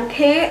 The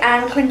shampoo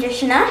and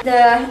conditioner,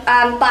 the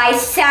by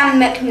Sam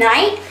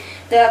McKnight,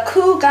 the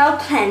Cool Girl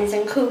Cleanse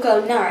and Cool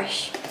Girl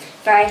Nourish.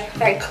 Very,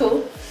 very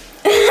cool.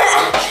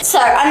 So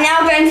I'm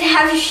now going to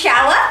have a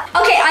shower.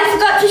 Okay, I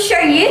forgot to show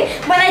you.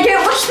 When I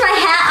don't wash my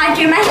hair, I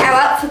do my hair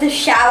up for the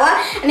shower,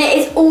 and it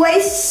is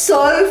always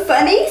so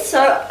funny.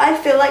 So I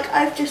feel like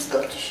I've just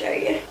got to show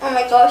you. Oh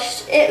my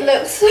gosh, it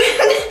looks.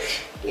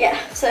 Yeah.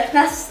 So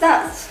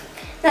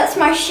that's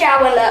my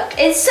shower look.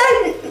 It's so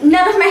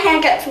none of my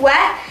hair gets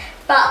wet.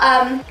 But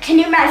can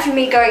you imagine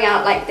me going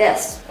out like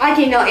this? I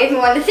do not even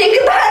want to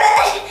think about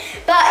it.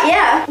 But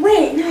yeah.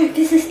 Wait, no,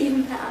 this is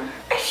even better.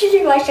 I should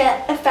do like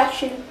a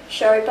fashion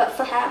show, but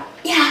for hair.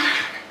 Yeah,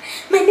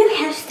 my new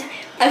hairstyle.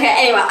 Okay,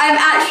 anyway, I'm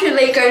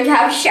actually going to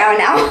have a shower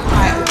now.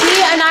 Right, we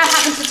are now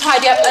having to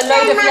tidy up a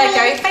load of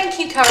Lego. Thank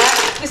you, Cara,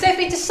 because they've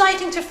been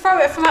deciding to throw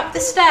it from up the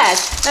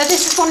stairs. Now,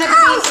 this is one of the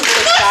reasons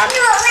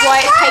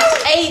why it takes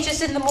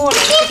ages in the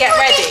morning to get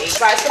ready.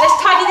 Right, so let's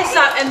tidy this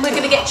up and we're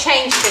going to get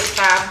changed this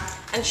time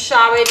and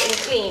showered and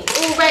cleaned.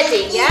 All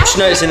ready, yeah? Just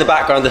notice in the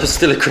background there's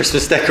still a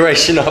Christmas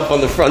decoration up on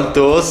the front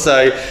door,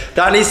 so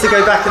that needs to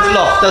go back in the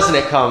loft, doesn't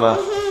it, Karma?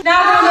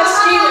 Now we're on the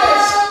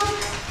stewards.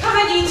 Come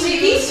on, you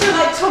two. These two are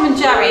like Tom and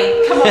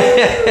Jerry. Come on,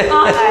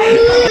 aren't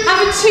they?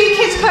 Having two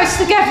kids close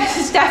together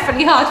is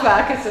definitely hard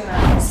work, isn't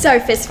it? So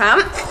Fizz fam,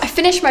 I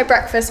finished my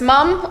breakfast.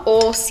 Mum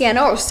or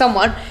Sienna or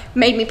someone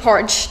made me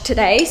porridge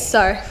today,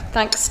 so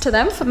thanks to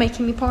them for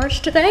making me porridge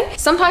today.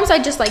 Sometimes I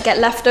just like get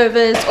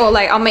leftovers, or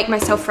like I'll make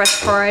myself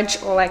fresh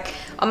porridge, or like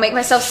I'll make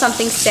myself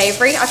something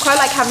savory. I quite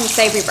like having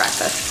savory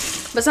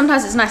breakfast, but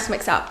sometimes it's nice to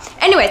mix up.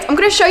 Anyways, I'm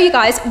gonna show you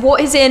guys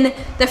what is in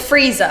the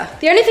freezer.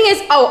 The only thing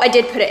is, oh, I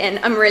did put it in.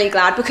 I'm really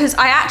glad, because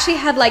I actually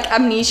had like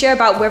amnesia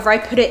about whether I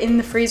put it in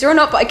the freezer or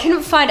not, but I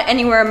couldn't find it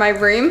anywhere in my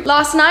room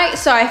last night,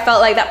 so I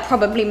felt like that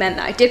probably meant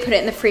that I did put it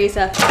in the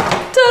freezer.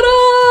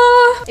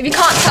 Ta-da! If you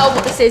can't tell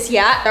what this is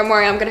yet, don't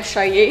worry, I'm gonna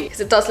show you, because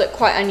it does look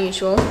quite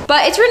unusual.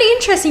 But it's really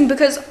interesting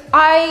because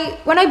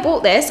when I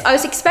bought this, I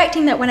was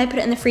expecting that when I put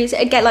it in the freezer,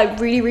 it'd get like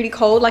really, really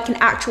cold, like an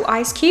actual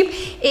ice cube.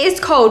 It is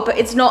cold, but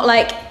it's not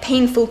like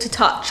painful to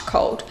touch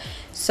cold.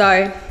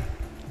 So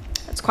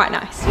that's quite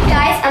nice.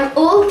 Guys, I'm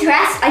all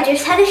dressed. I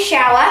just had a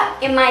shower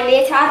in my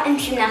leotard and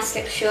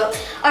gymnastics shorts.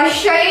 I'll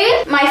show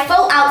you my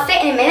full outfit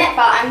in a minute,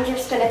 but I'm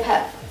just gonna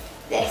put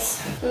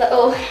this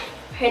little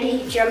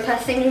hoodie jumper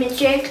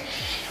thingamajig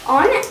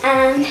on,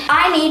 and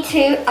I need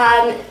to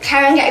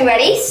carry on getting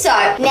ready. So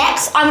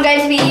next I'm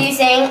going to be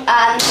using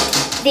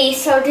the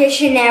Sol de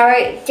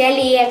Janeiro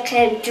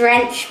Delica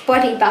Drench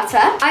Body Butter.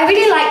 I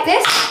really like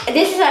this.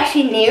 This is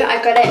actually new.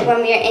 I got it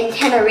when we were in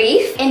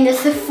Tenerife in the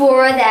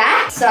Sephora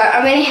there. So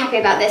I'm really happy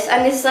about this.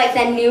 And this is like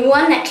their new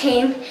one that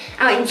came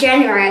out in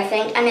January, I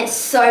think. And it's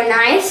so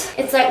nice.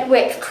 It's like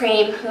whipped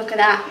cream. Look at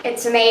that.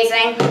 It's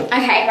amazing.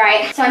 Okay,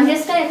 right. So I'm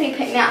just going to be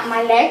putting that on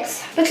my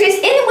legs. Because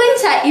in the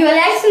winter, your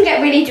legs can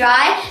get really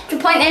dry to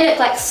the point they look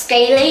like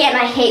scaly, and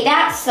I hate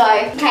that. So,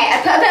 okay,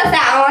 I put a bit of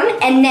that on.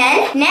 And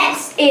then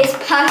next is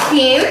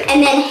perfume.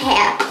 And then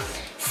hair.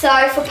 So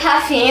for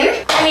perfume,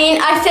 I mean,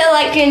 I feel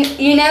like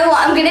you know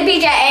what I'm gonna be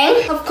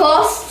getting. Of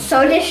course,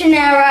 Sol de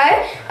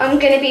Janeiro. I'm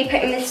gonna be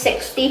putting the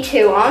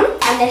 62 on,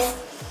 and this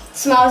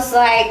smells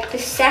like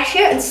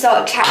pistachio and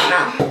salted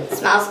caramel. It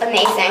smells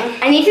amazing.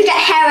 I need to get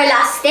hair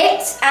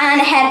elastics and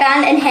a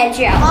hairband and hair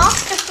gel.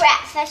 After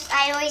breakfast,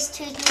 I always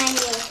choose my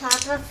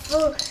leotard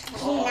for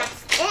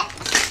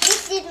gymnastics.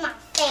 This is my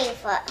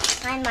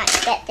favourite. I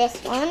might get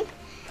this one,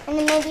 and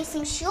then maybe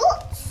some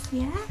shorts.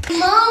 Yeah.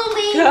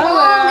 Mommy,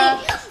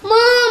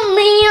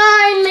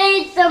 I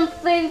made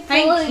something for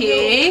you. Thank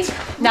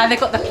you. Now they've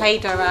got the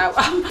Play-Doh out.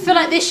 I feel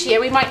like this year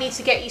we might need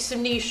to get you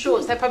some new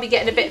shorts. They're probably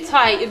getting a bit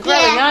tight. You're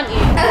growing, aren't you?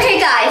 Okay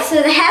guys,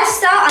 so the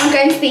hairstyle I'm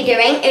going to be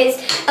doing is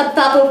a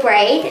bubble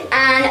braid.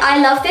 And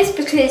I love this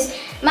because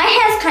my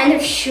hair's kind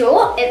of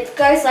short. It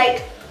goes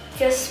like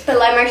just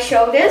below my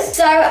shoulders.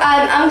 So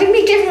I'm going to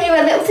be giving you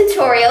a little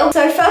tutorial.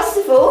 So first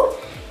of all,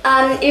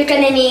 you're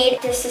going to need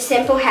just a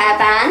simple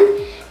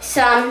hairband,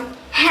 some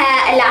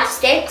hair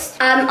elastics.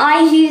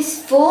 I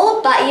use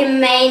 4, but you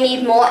may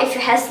need more if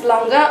your hair's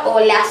longer,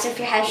 or less if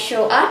your hair's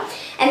shorter.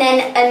 And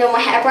then a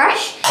normal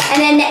hairbrush.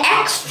 And then the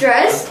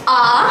extras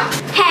are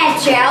hair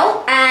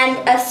gel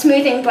and a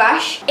smoothing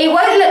brush. It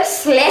won't look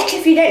slick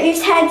if you don't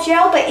use hair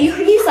gel, but you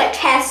can use like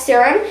hair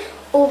serum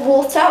or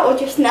water or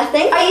just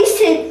nothing. I used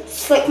to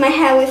slick my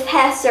hair with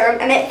hair serum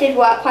and it did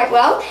work quite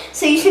well.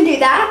 So you can do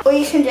that, or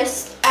you can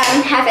just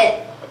have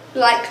it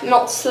like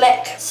not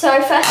slick.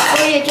 So first of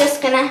all, you're just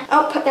gonna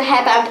put the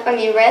hairband on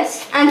your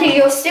wrist and do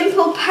your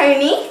simple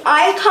pony.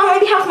 I can't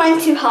really have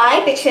mine too high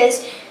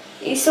because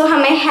you saw how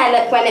my hair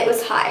looked when it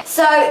was high.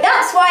 So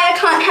that's why I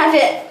can't have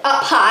it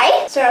up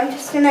high. So I'm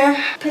just gonna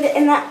put it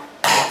in that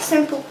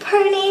simple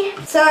pony.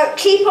 So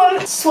keep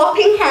on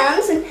swapping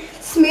hands and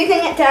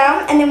smoothing it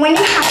down, and then when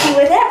you're happy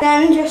with it,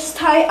 then just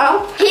tie it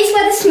up. Here's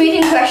where the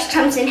smoothing brush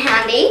comes in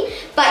handy,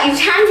 but you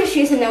can just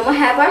use a normal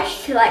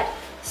hairbrush to like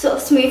sort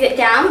of smooth it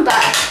down, but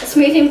a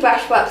smoothing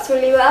brush works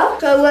really well.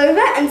 Go over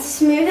and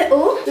smooth it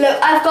all.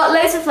 Look, I've got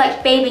loads of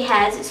like baby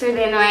hairs, it's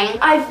really annoying.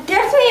 I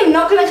definitely am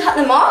not gonna cut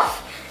them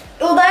off,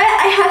 although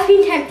I have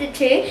been tempted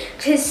to,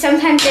 because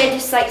sometimes they're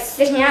just like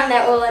sticking out and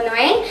they're all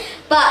annoying.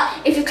 But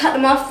if you cut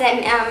them off,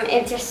 then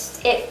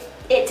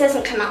it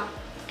doesn't come out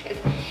good.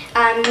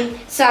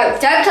 So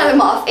don't cut them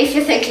off if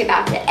you're thinking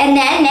about it. And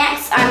then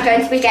next I'm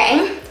going to be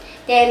getting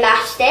the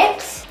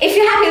elastics. If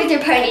you're happy with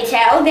your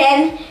ponytail,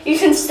 then you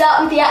can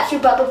start with the actual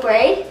bubble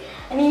braid,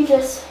 and you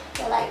just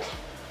go like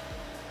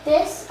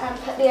this and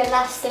put the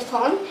elastic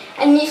on,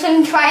 and you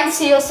can try and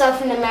see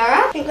yourself in the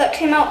mirror. I think that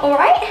came out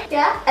alright.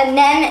 Yeah. And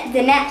then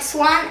the next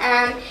one,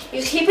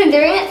 you keep on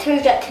doing it till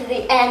you get to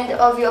the end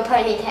of your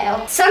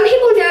ponytail. Some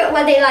people do it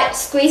where they like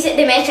squeeze it,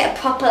 they make it a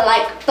proper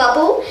like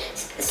bubble.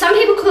 Some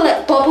people call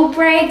it bobble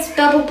braids,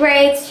 double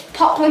braids,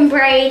 poplin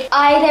braid.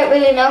 I don't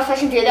really know if I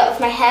can do that with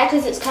my hair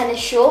because it's kind of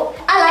short.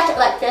 I like it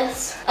like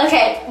this.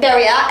 Okay, there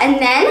we are. And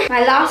then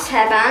my last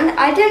hairband.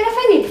 I don't know if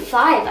I need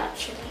 5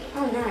 actually.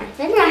 Oh no,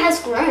 maybe my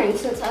hair's grown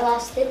since I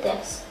last did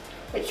this,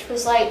 which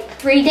was like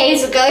 3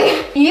 days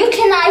ago. You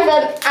can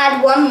either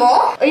add 1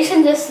 more, or you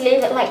can just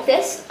leave it like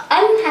this.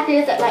 I'm happy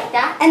with it like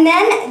that. And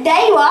then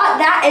there you are,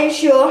 that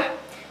is your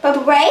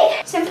bubble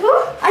braid. Simple.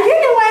 I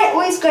don't know why it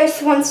always goes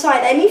to one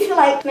side. I need to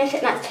like make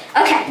it nice.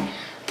 Okay,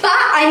 but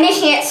I'm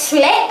making it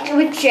slick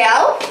with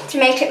gel to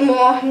make it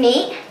more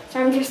neat. So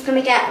I'm just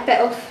gonna get a bit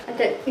of,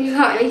 you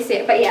can't really see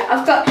it, but yeah,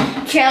 I've got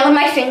gel on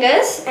my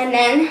fingers, and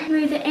then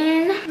smooth it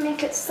in,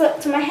 make it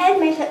slip to my head,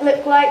 make it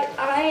look like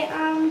I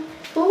am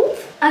bald.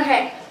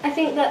 Okay, I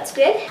think that's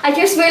good. I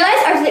just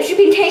realized I've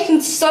literally been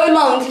taking so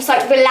long to just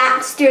like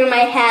relax doing my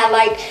hair,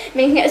 like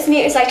making it as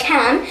neat as I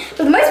can.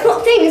 But the most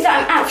important thing is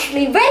that I'm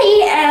actually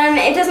ready, and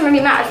it doesn't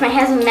really matter if my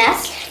hair's a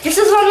mess. Just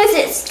as long as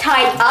it's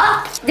tied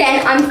up,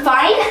 then I'm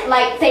fine.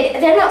 Like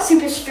they're not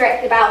super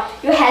strict about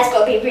your hair's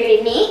got to be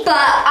really neat. But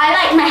I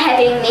like my hair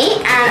being neat,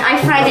 and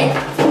I find it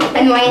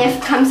annoying if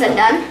it comes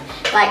undone,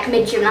 like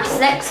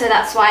mid-gymnastics, so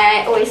that's why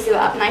I always do it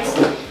up nice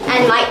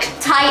and like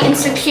tight and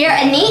secure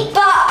and neat.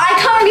 But I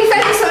can't really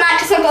focus on that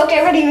because I've got to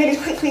get ready really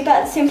quickly, but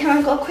at the same time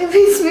I've got to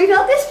quickly smooth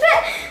out this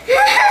bit.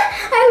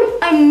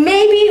 I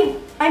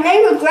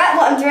may regret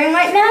what I'm doing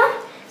right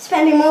now,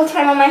 spending more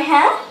time on my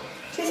hair,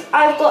 because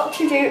I've got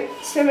to do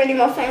so many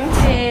more things.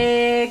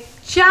 Big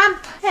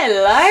jump.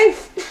 Hello.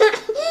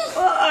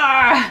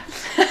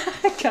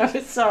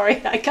 I'm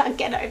sorry, I can't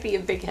get over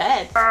your big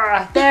head.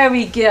 There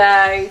we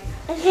go.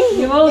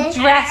 You're all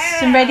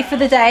dressed and ready for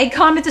the day.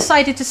 Karma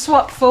decided to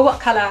swap for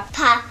what colour?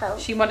 Purple.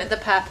 She wanted the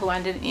purple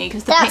one, didn't you?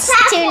 Because the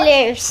That's too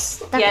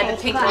loose. Yeah,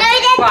 the pink one. No,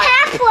 the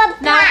purple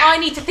and Now black. I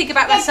need to think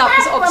about myself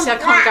because obviously I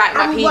can't go out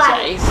in my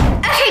PJs.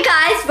 Okay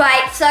guys,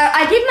 right, so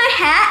I did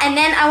my hair, and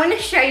then I want to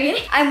show you.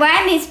 I'm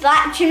wearing these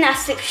black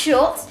gymnastic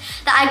shorts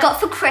that I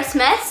got for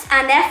Christmas,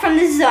 and they're from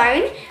The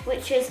Zone,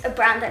 which is a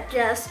brand that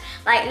does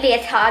like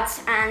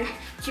leotards and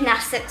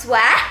gymnastics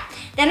wear.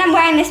 Then I'm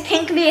wearing this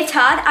pink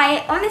leotard.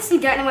 I honestly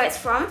don't know where it's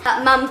from,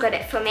 but Mum got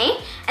it for me.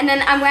 And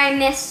then I'm wearing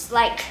this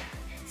like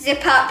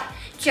zip up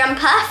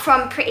jumper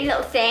from Pretty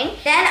Little Thing.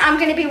 Then I'm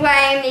gonna be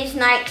wearing these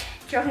Nike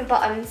jogging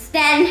bottoms.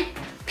 Then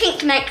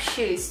pink Nike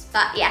shoes.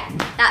 But yeah,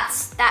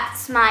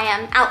 that's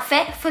my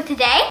outfit for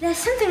today. There's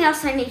something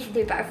else I need to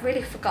do, but I've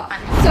really forgotten.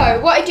 So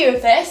what I do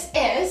with this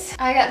is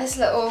I get this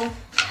little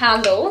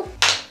handle,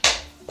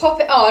 pop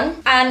it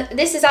on, and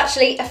this is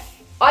actually a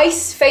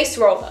ice face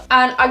roller,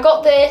 and I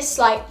got this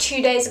like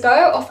 2 days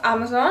ago off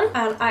Amazon,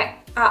 and I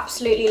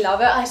absolutely love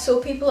it. I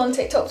saw people on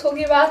TikTok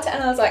talking about it,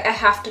 and I was like, I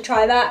have to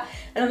try that,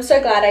 and I'm so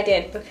glad I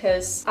did,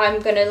 because I'm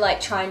gonna like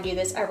try and do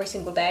this every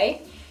single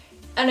day.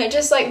 And it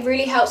just like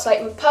really helps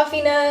like with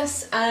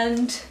puffiness,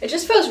 and it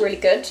just feels really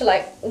good to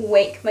like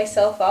wake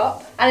myself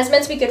up. And it's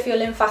meant to be good for your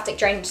lymphatic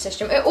drainage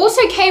system. It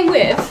also came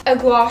with a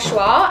gua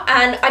sha,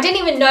 and I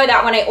didn't even know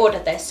that when I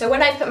ordered this. So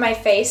when I put my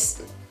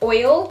face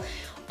oil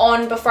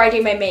on before I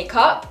do my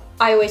makeup,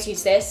 I always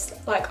use this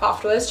like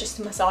afterwards just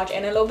to massage it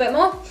in a little bit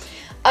more.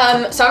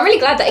 So I'm really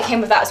glad that it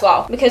came with that as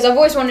well, because I've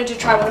always wanted to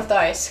try one of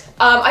those.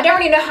 I don't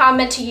really know how I'm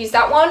meant to use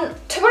that one.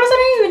 To be honest,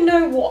 I don't even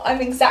know what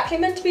I'm exactly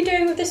meant to be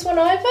doing with this one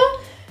either,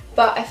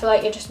 but I feel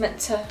like you're just meant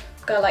to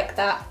go like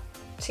that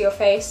to your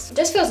face. It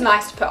just feels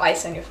nice to put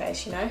ice on your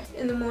face, you know?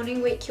 In the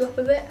morning, wake you up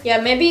a bit.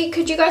 Yeah, maybe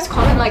could you guys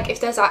comment like if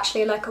there's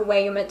actually like a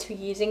way you're meant to be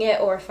using it,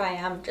 or if I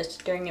am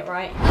just doing it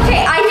right.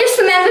 Okay, I just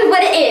remembered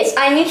what it is.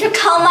 I need to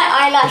curl my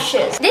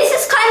eyelashes. This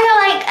is kind of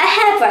like a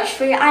hairbrush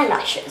for your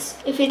eyelashes.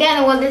 If you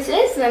don't know what this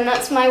is, then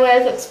that's my way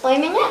of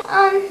explaining it.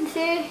 1,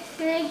 2,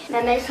 3.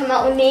 Then they come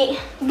out with me.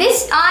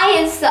 This eye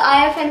is the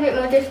eye I find a bit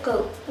more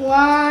difficult.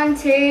 1,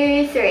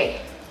 2, 3.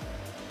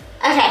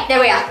 Okay, there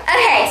we are.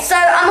 Okay, so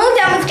I'm all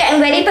done with getting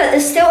ready, but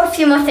there's still a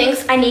few more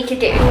things I need to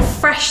do.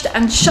 Refreshed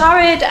and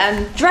showered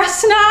and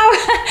dressed now.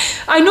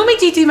 I normally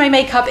do my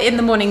makeup in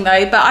the morning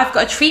though, but I've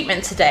got a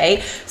treatment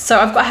today, so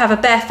I've got to have a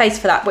bare face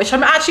for that, which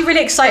I'm actually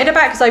really excited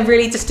about because I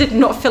really just did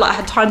not feel like I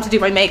had time to do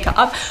my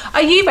makeup.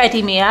 Are you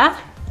ready, Mia?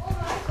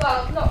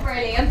 Well, not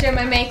really. I'm doing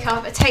my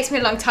makeup. It takes me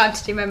a long time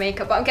to do my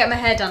makeup, but I'm getting my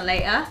hair done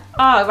later.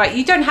 Oh, right.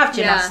 You don't have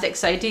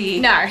gymnastics though, do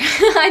you? No,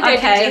 I don't do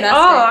gymnastics.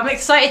 Oh, I'm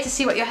excited to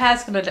see what your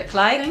hair's going to look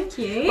like. Thank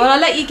you. Well, I'll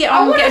let you get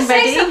on getting ready.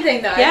 I want to say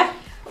something though. Yeah?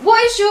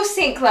 What is your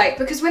sink like?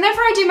 Because whenever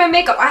I do my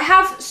makeup, I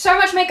have so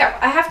much makeup.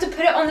 I have to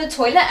put it on the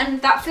toilet,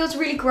 and that feels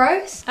really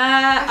gross.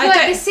 I feel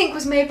like this sink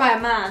was made by a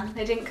man.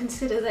 They didn't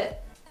consider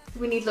that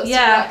we need lots of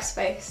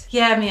workspace.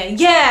 Yeah, Mia.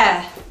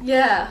 Yeah.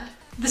 Yeah.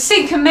 The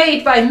sink are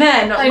made by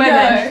men, not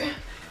women. Know.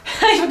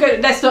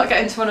 Let's not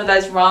get into one of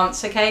those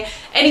rants, okay?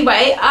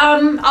 Anyway,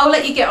 I'll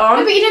let you get on.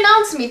 No, but you didn't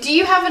answer me. Do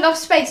you have enough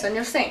space on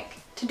your sink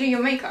To do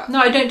your makeup? No,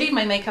 I don't do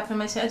my makeup in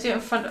my I do it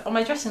in front on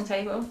my dressing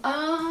table.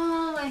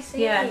 Oh, I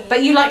see. Yeah,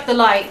 but you like the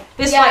light.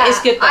 This light is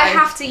good though. I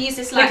have to use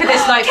this light. Look at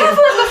this light.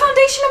 Careful, I've got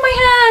foundation on my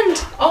hand.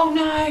 Oh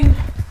no.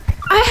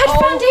 I had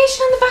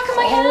foundation on the back of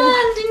my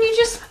hand and you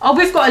just... Oh,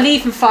 we've got to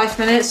leave in 5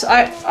 minutes.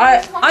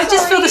 I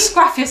just feel the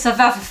scruffiest I've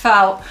ever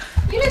felt.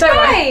 You look Don't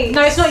great. worry.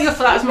 No, it's not your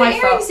fault, that was my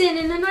fault. Earrings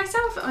in a nice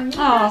outfit on you.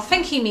 Oh,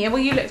 thank you, Mia. Well,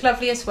 you look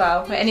lovely as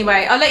well. But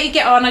anyway, I'll let you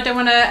get on. I don't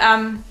want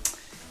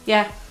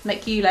to,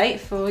 make you late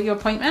for your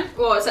appointment.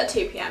 Well, it's at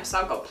 2 PM, so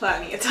I've got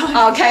plenty of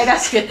time. Okay,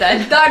 that's good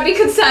then. That would be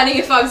concerning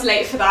if I was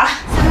late for that.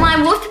 So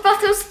my water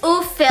bottle's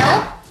all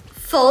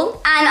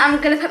full, and I'm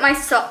gonna put my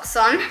socks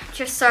on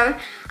just so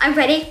I'm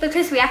ready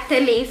because we have to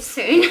leave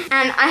soon.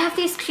 And I have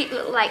these cute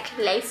little like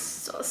lace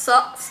sort of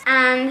socks,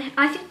 and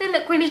I think they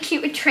look really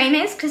cute with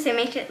trainers because they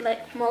make it look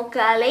more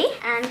girly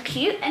and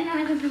cute. And then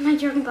I'm gonna put my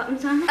jogging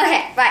bottoms on.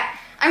 Okay, right,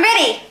 I'm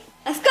ready.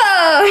 Let's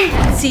go.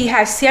 Let's see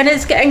how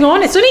Sienna's getting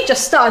on. It's only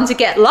just starting to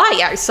get light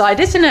outside,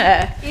 isn't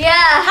it? Yeah.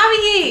 How are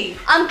you?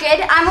 I'm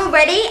good. I'm all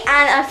ready,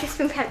 and I've just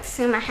been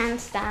practicing my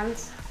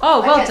handstands. Oh,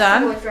 well Against the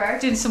done.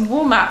 wardrobe. Doing some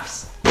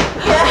warm-ups.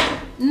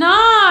 Yeah.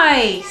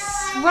 Nice.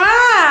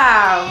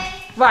 Wow.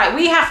 Right,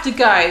 we have to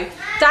go.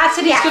 Dad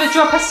said he's going to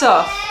drop us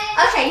off.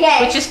 Okay,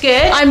 yeah. Which is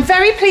good. I'm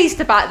very pleased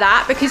about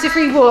that because if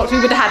we walked, we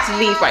would have had to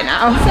leave right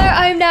now. So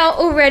I'm now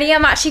all ready.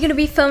 I'm actually going to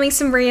be filming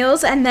some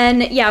reels and then,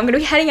 yeah, I'm going to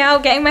be heading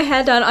out, getting my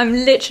hair done. I'm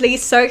literally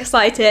so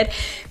excited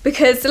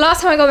because the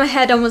last time I got my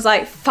hair done was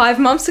like 5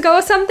 months ago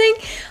or something.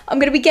 I'm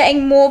going to be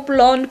getting more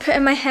blonde, put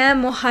in my hair,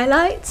 more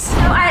highlights. So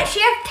I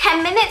actually have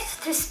 10 minutes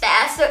to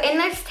spare. So in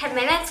those 10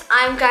 minutes,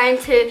 I'm going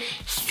to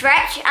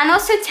stretch and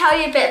also tell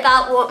you a bit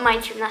about what my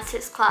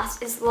gymnastics class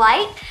is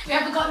like. We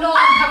haven't got long,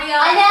 hurry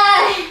up.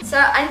 I know. So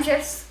I'm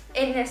just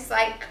in this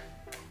like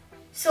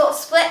sort of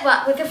split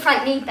but with the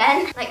front knee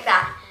bent like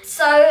that.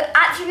 So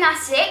at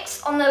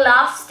gymnastics on the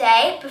last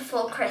day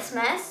before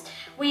Christmas,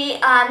 we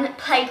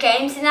play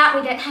games in that.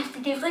 We don't have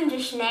to do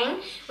conditioning,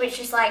 which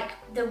is like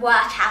the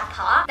workout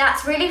part.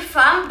 That's really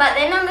fun. But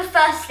then on the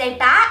first day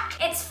back,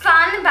 it's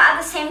fun, but at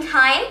the same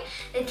time,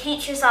 the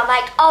teachers are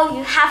like, oh,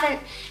 you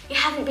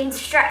haven't been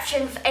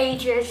stretching for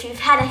ages. You've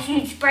had a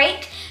huge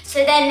break.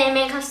 So then they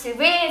make us do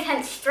really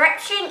intense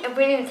stretching and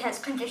really intense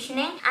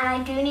conditioning. And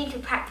I do need to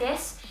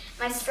practice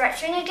my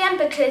stretching again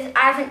because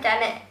I haven't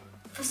done it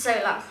for so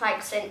long,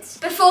 like since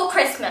before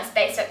Christmas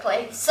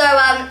basically. So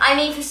I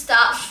need to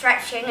start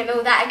stretching and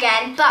all that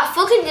again. But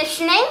for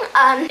conditioning,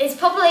 it's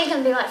probably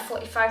gonna be like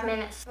 45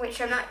 minutes,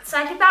 which I'm not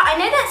excited about. I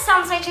know that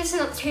sounds like it's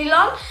not too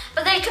long,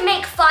 but they can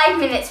make 5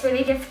 minutes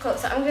really difficult.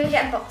 So I'm gonna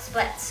get box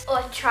splits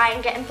or try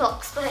and get in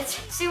box splits.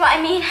 See what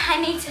I mean?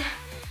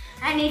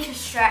 I need to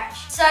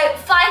stretch. So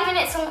 5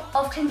 minutes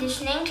of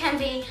conditioning can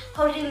be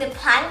holding the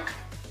plank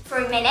for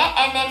a minute,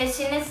 and then as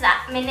soon as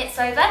that minute's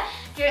over,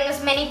 doing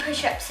as many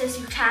push-ups as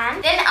you can.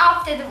 Then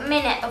after the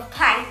minute of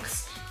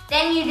planks,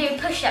 then you do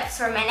push-ups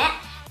for a minute,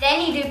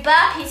 then you do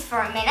burpees for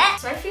a minute.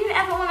 So if you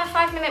ever want a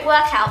 5-minute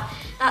workout,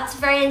 that's a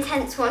very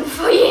intense one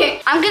for you.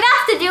 I'm gonna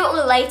have to do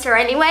it later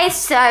anyway,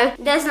 so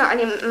there's not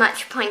really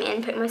much point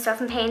in putting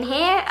myself in pain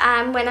here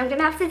when I'm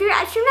gonna have to do it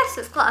at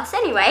gymnastics class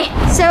anyway.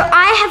 So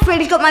I have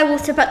really got my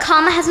water, but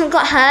Karma hasn't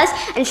got hers,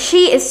 and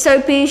she is so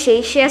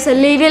bougie. She has a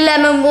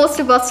Lululemon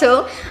water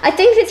bottle. I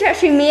think it's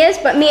actually Mia's,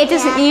 but Mia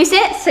doesn't use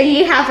it, so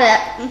you have it.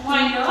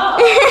 Why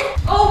not?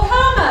 Oh,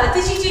 Karma,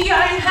 did you do your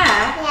own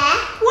hair?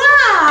 Yeah.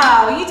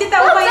 Wow, you did that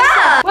all by Well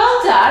yourself.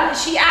 Well done.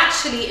 She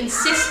actually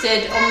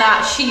insisted on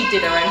that. She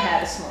did her own hair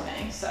this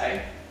morning, so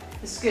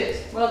it's good.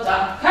 Well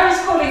done.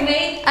 Kara's calling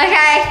me.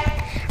 Okay.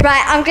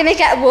 Right, I'm gonna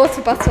get a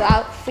water bottle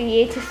out for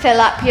you to fill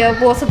up your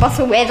water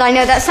bottle with. I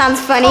know that sounds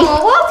funny.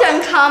 Oh, well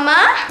done,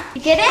 Karma.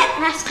 You did it?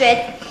 That's good.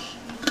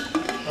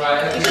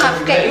 Right, You can't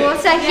forget your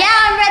water. Yeah,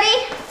 I'm ready.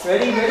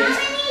 Ready?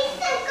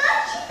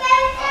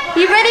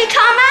 You ready,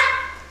 Karma?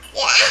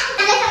 Yeah.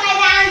 And look at my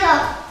round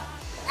off.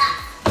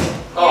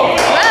 Oh,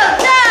 Well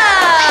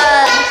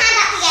done. One hand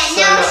up again. So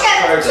Now much show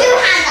progress. 2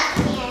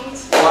 hands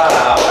up again.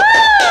 wow.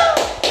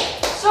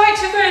 Sorry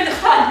to ruin the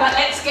fun, but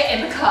let's get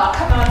in the car.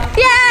 Come on.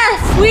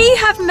 Yes. We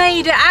have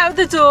made it out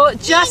the door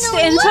just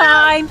in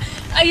time.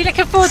 Are you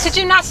looking forward to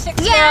gymnastics,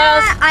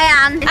 Yeah, girls? I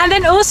am. And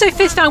then also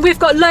Fizz Fam, we've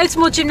got loads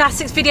more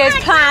gymnastics videos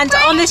planned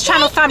on this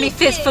channel, Family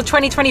Fizz, for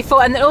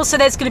 2024. And then also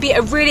there's going to be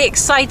a really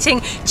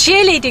exciting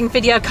cheerleading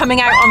video coming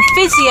out on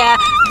Fizzier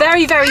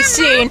very, very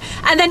soon.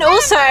 And then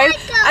also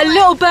a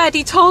little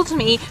birdie told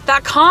me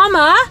that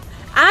Karma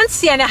and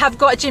Sienna have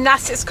got a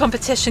gymnastics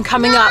competition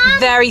coming up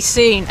very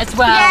soon as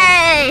well.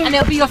 Yay. And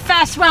it'll be your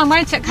first one,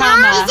 won't it,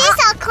 Karma? Is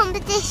this our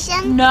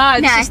competition? No,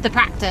 this No. is the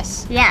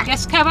practice. Yeah.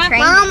 Yes, Karma?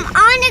 Train. I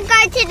want to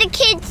go to the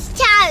kids'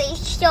 charity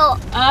shop.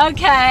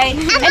 Okay.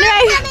 And Anyway,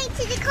 I'm coming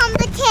to the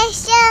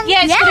competition.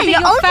 yeah, it's Yeah, going to be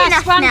you're your old first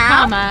enough one, now.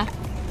 Karma.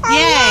 Oh, Yay.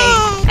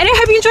 yay. And I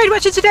hope you enjoyed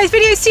watching today's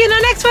video. See you in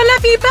the next one.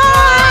 Love you.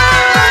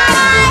 Bye.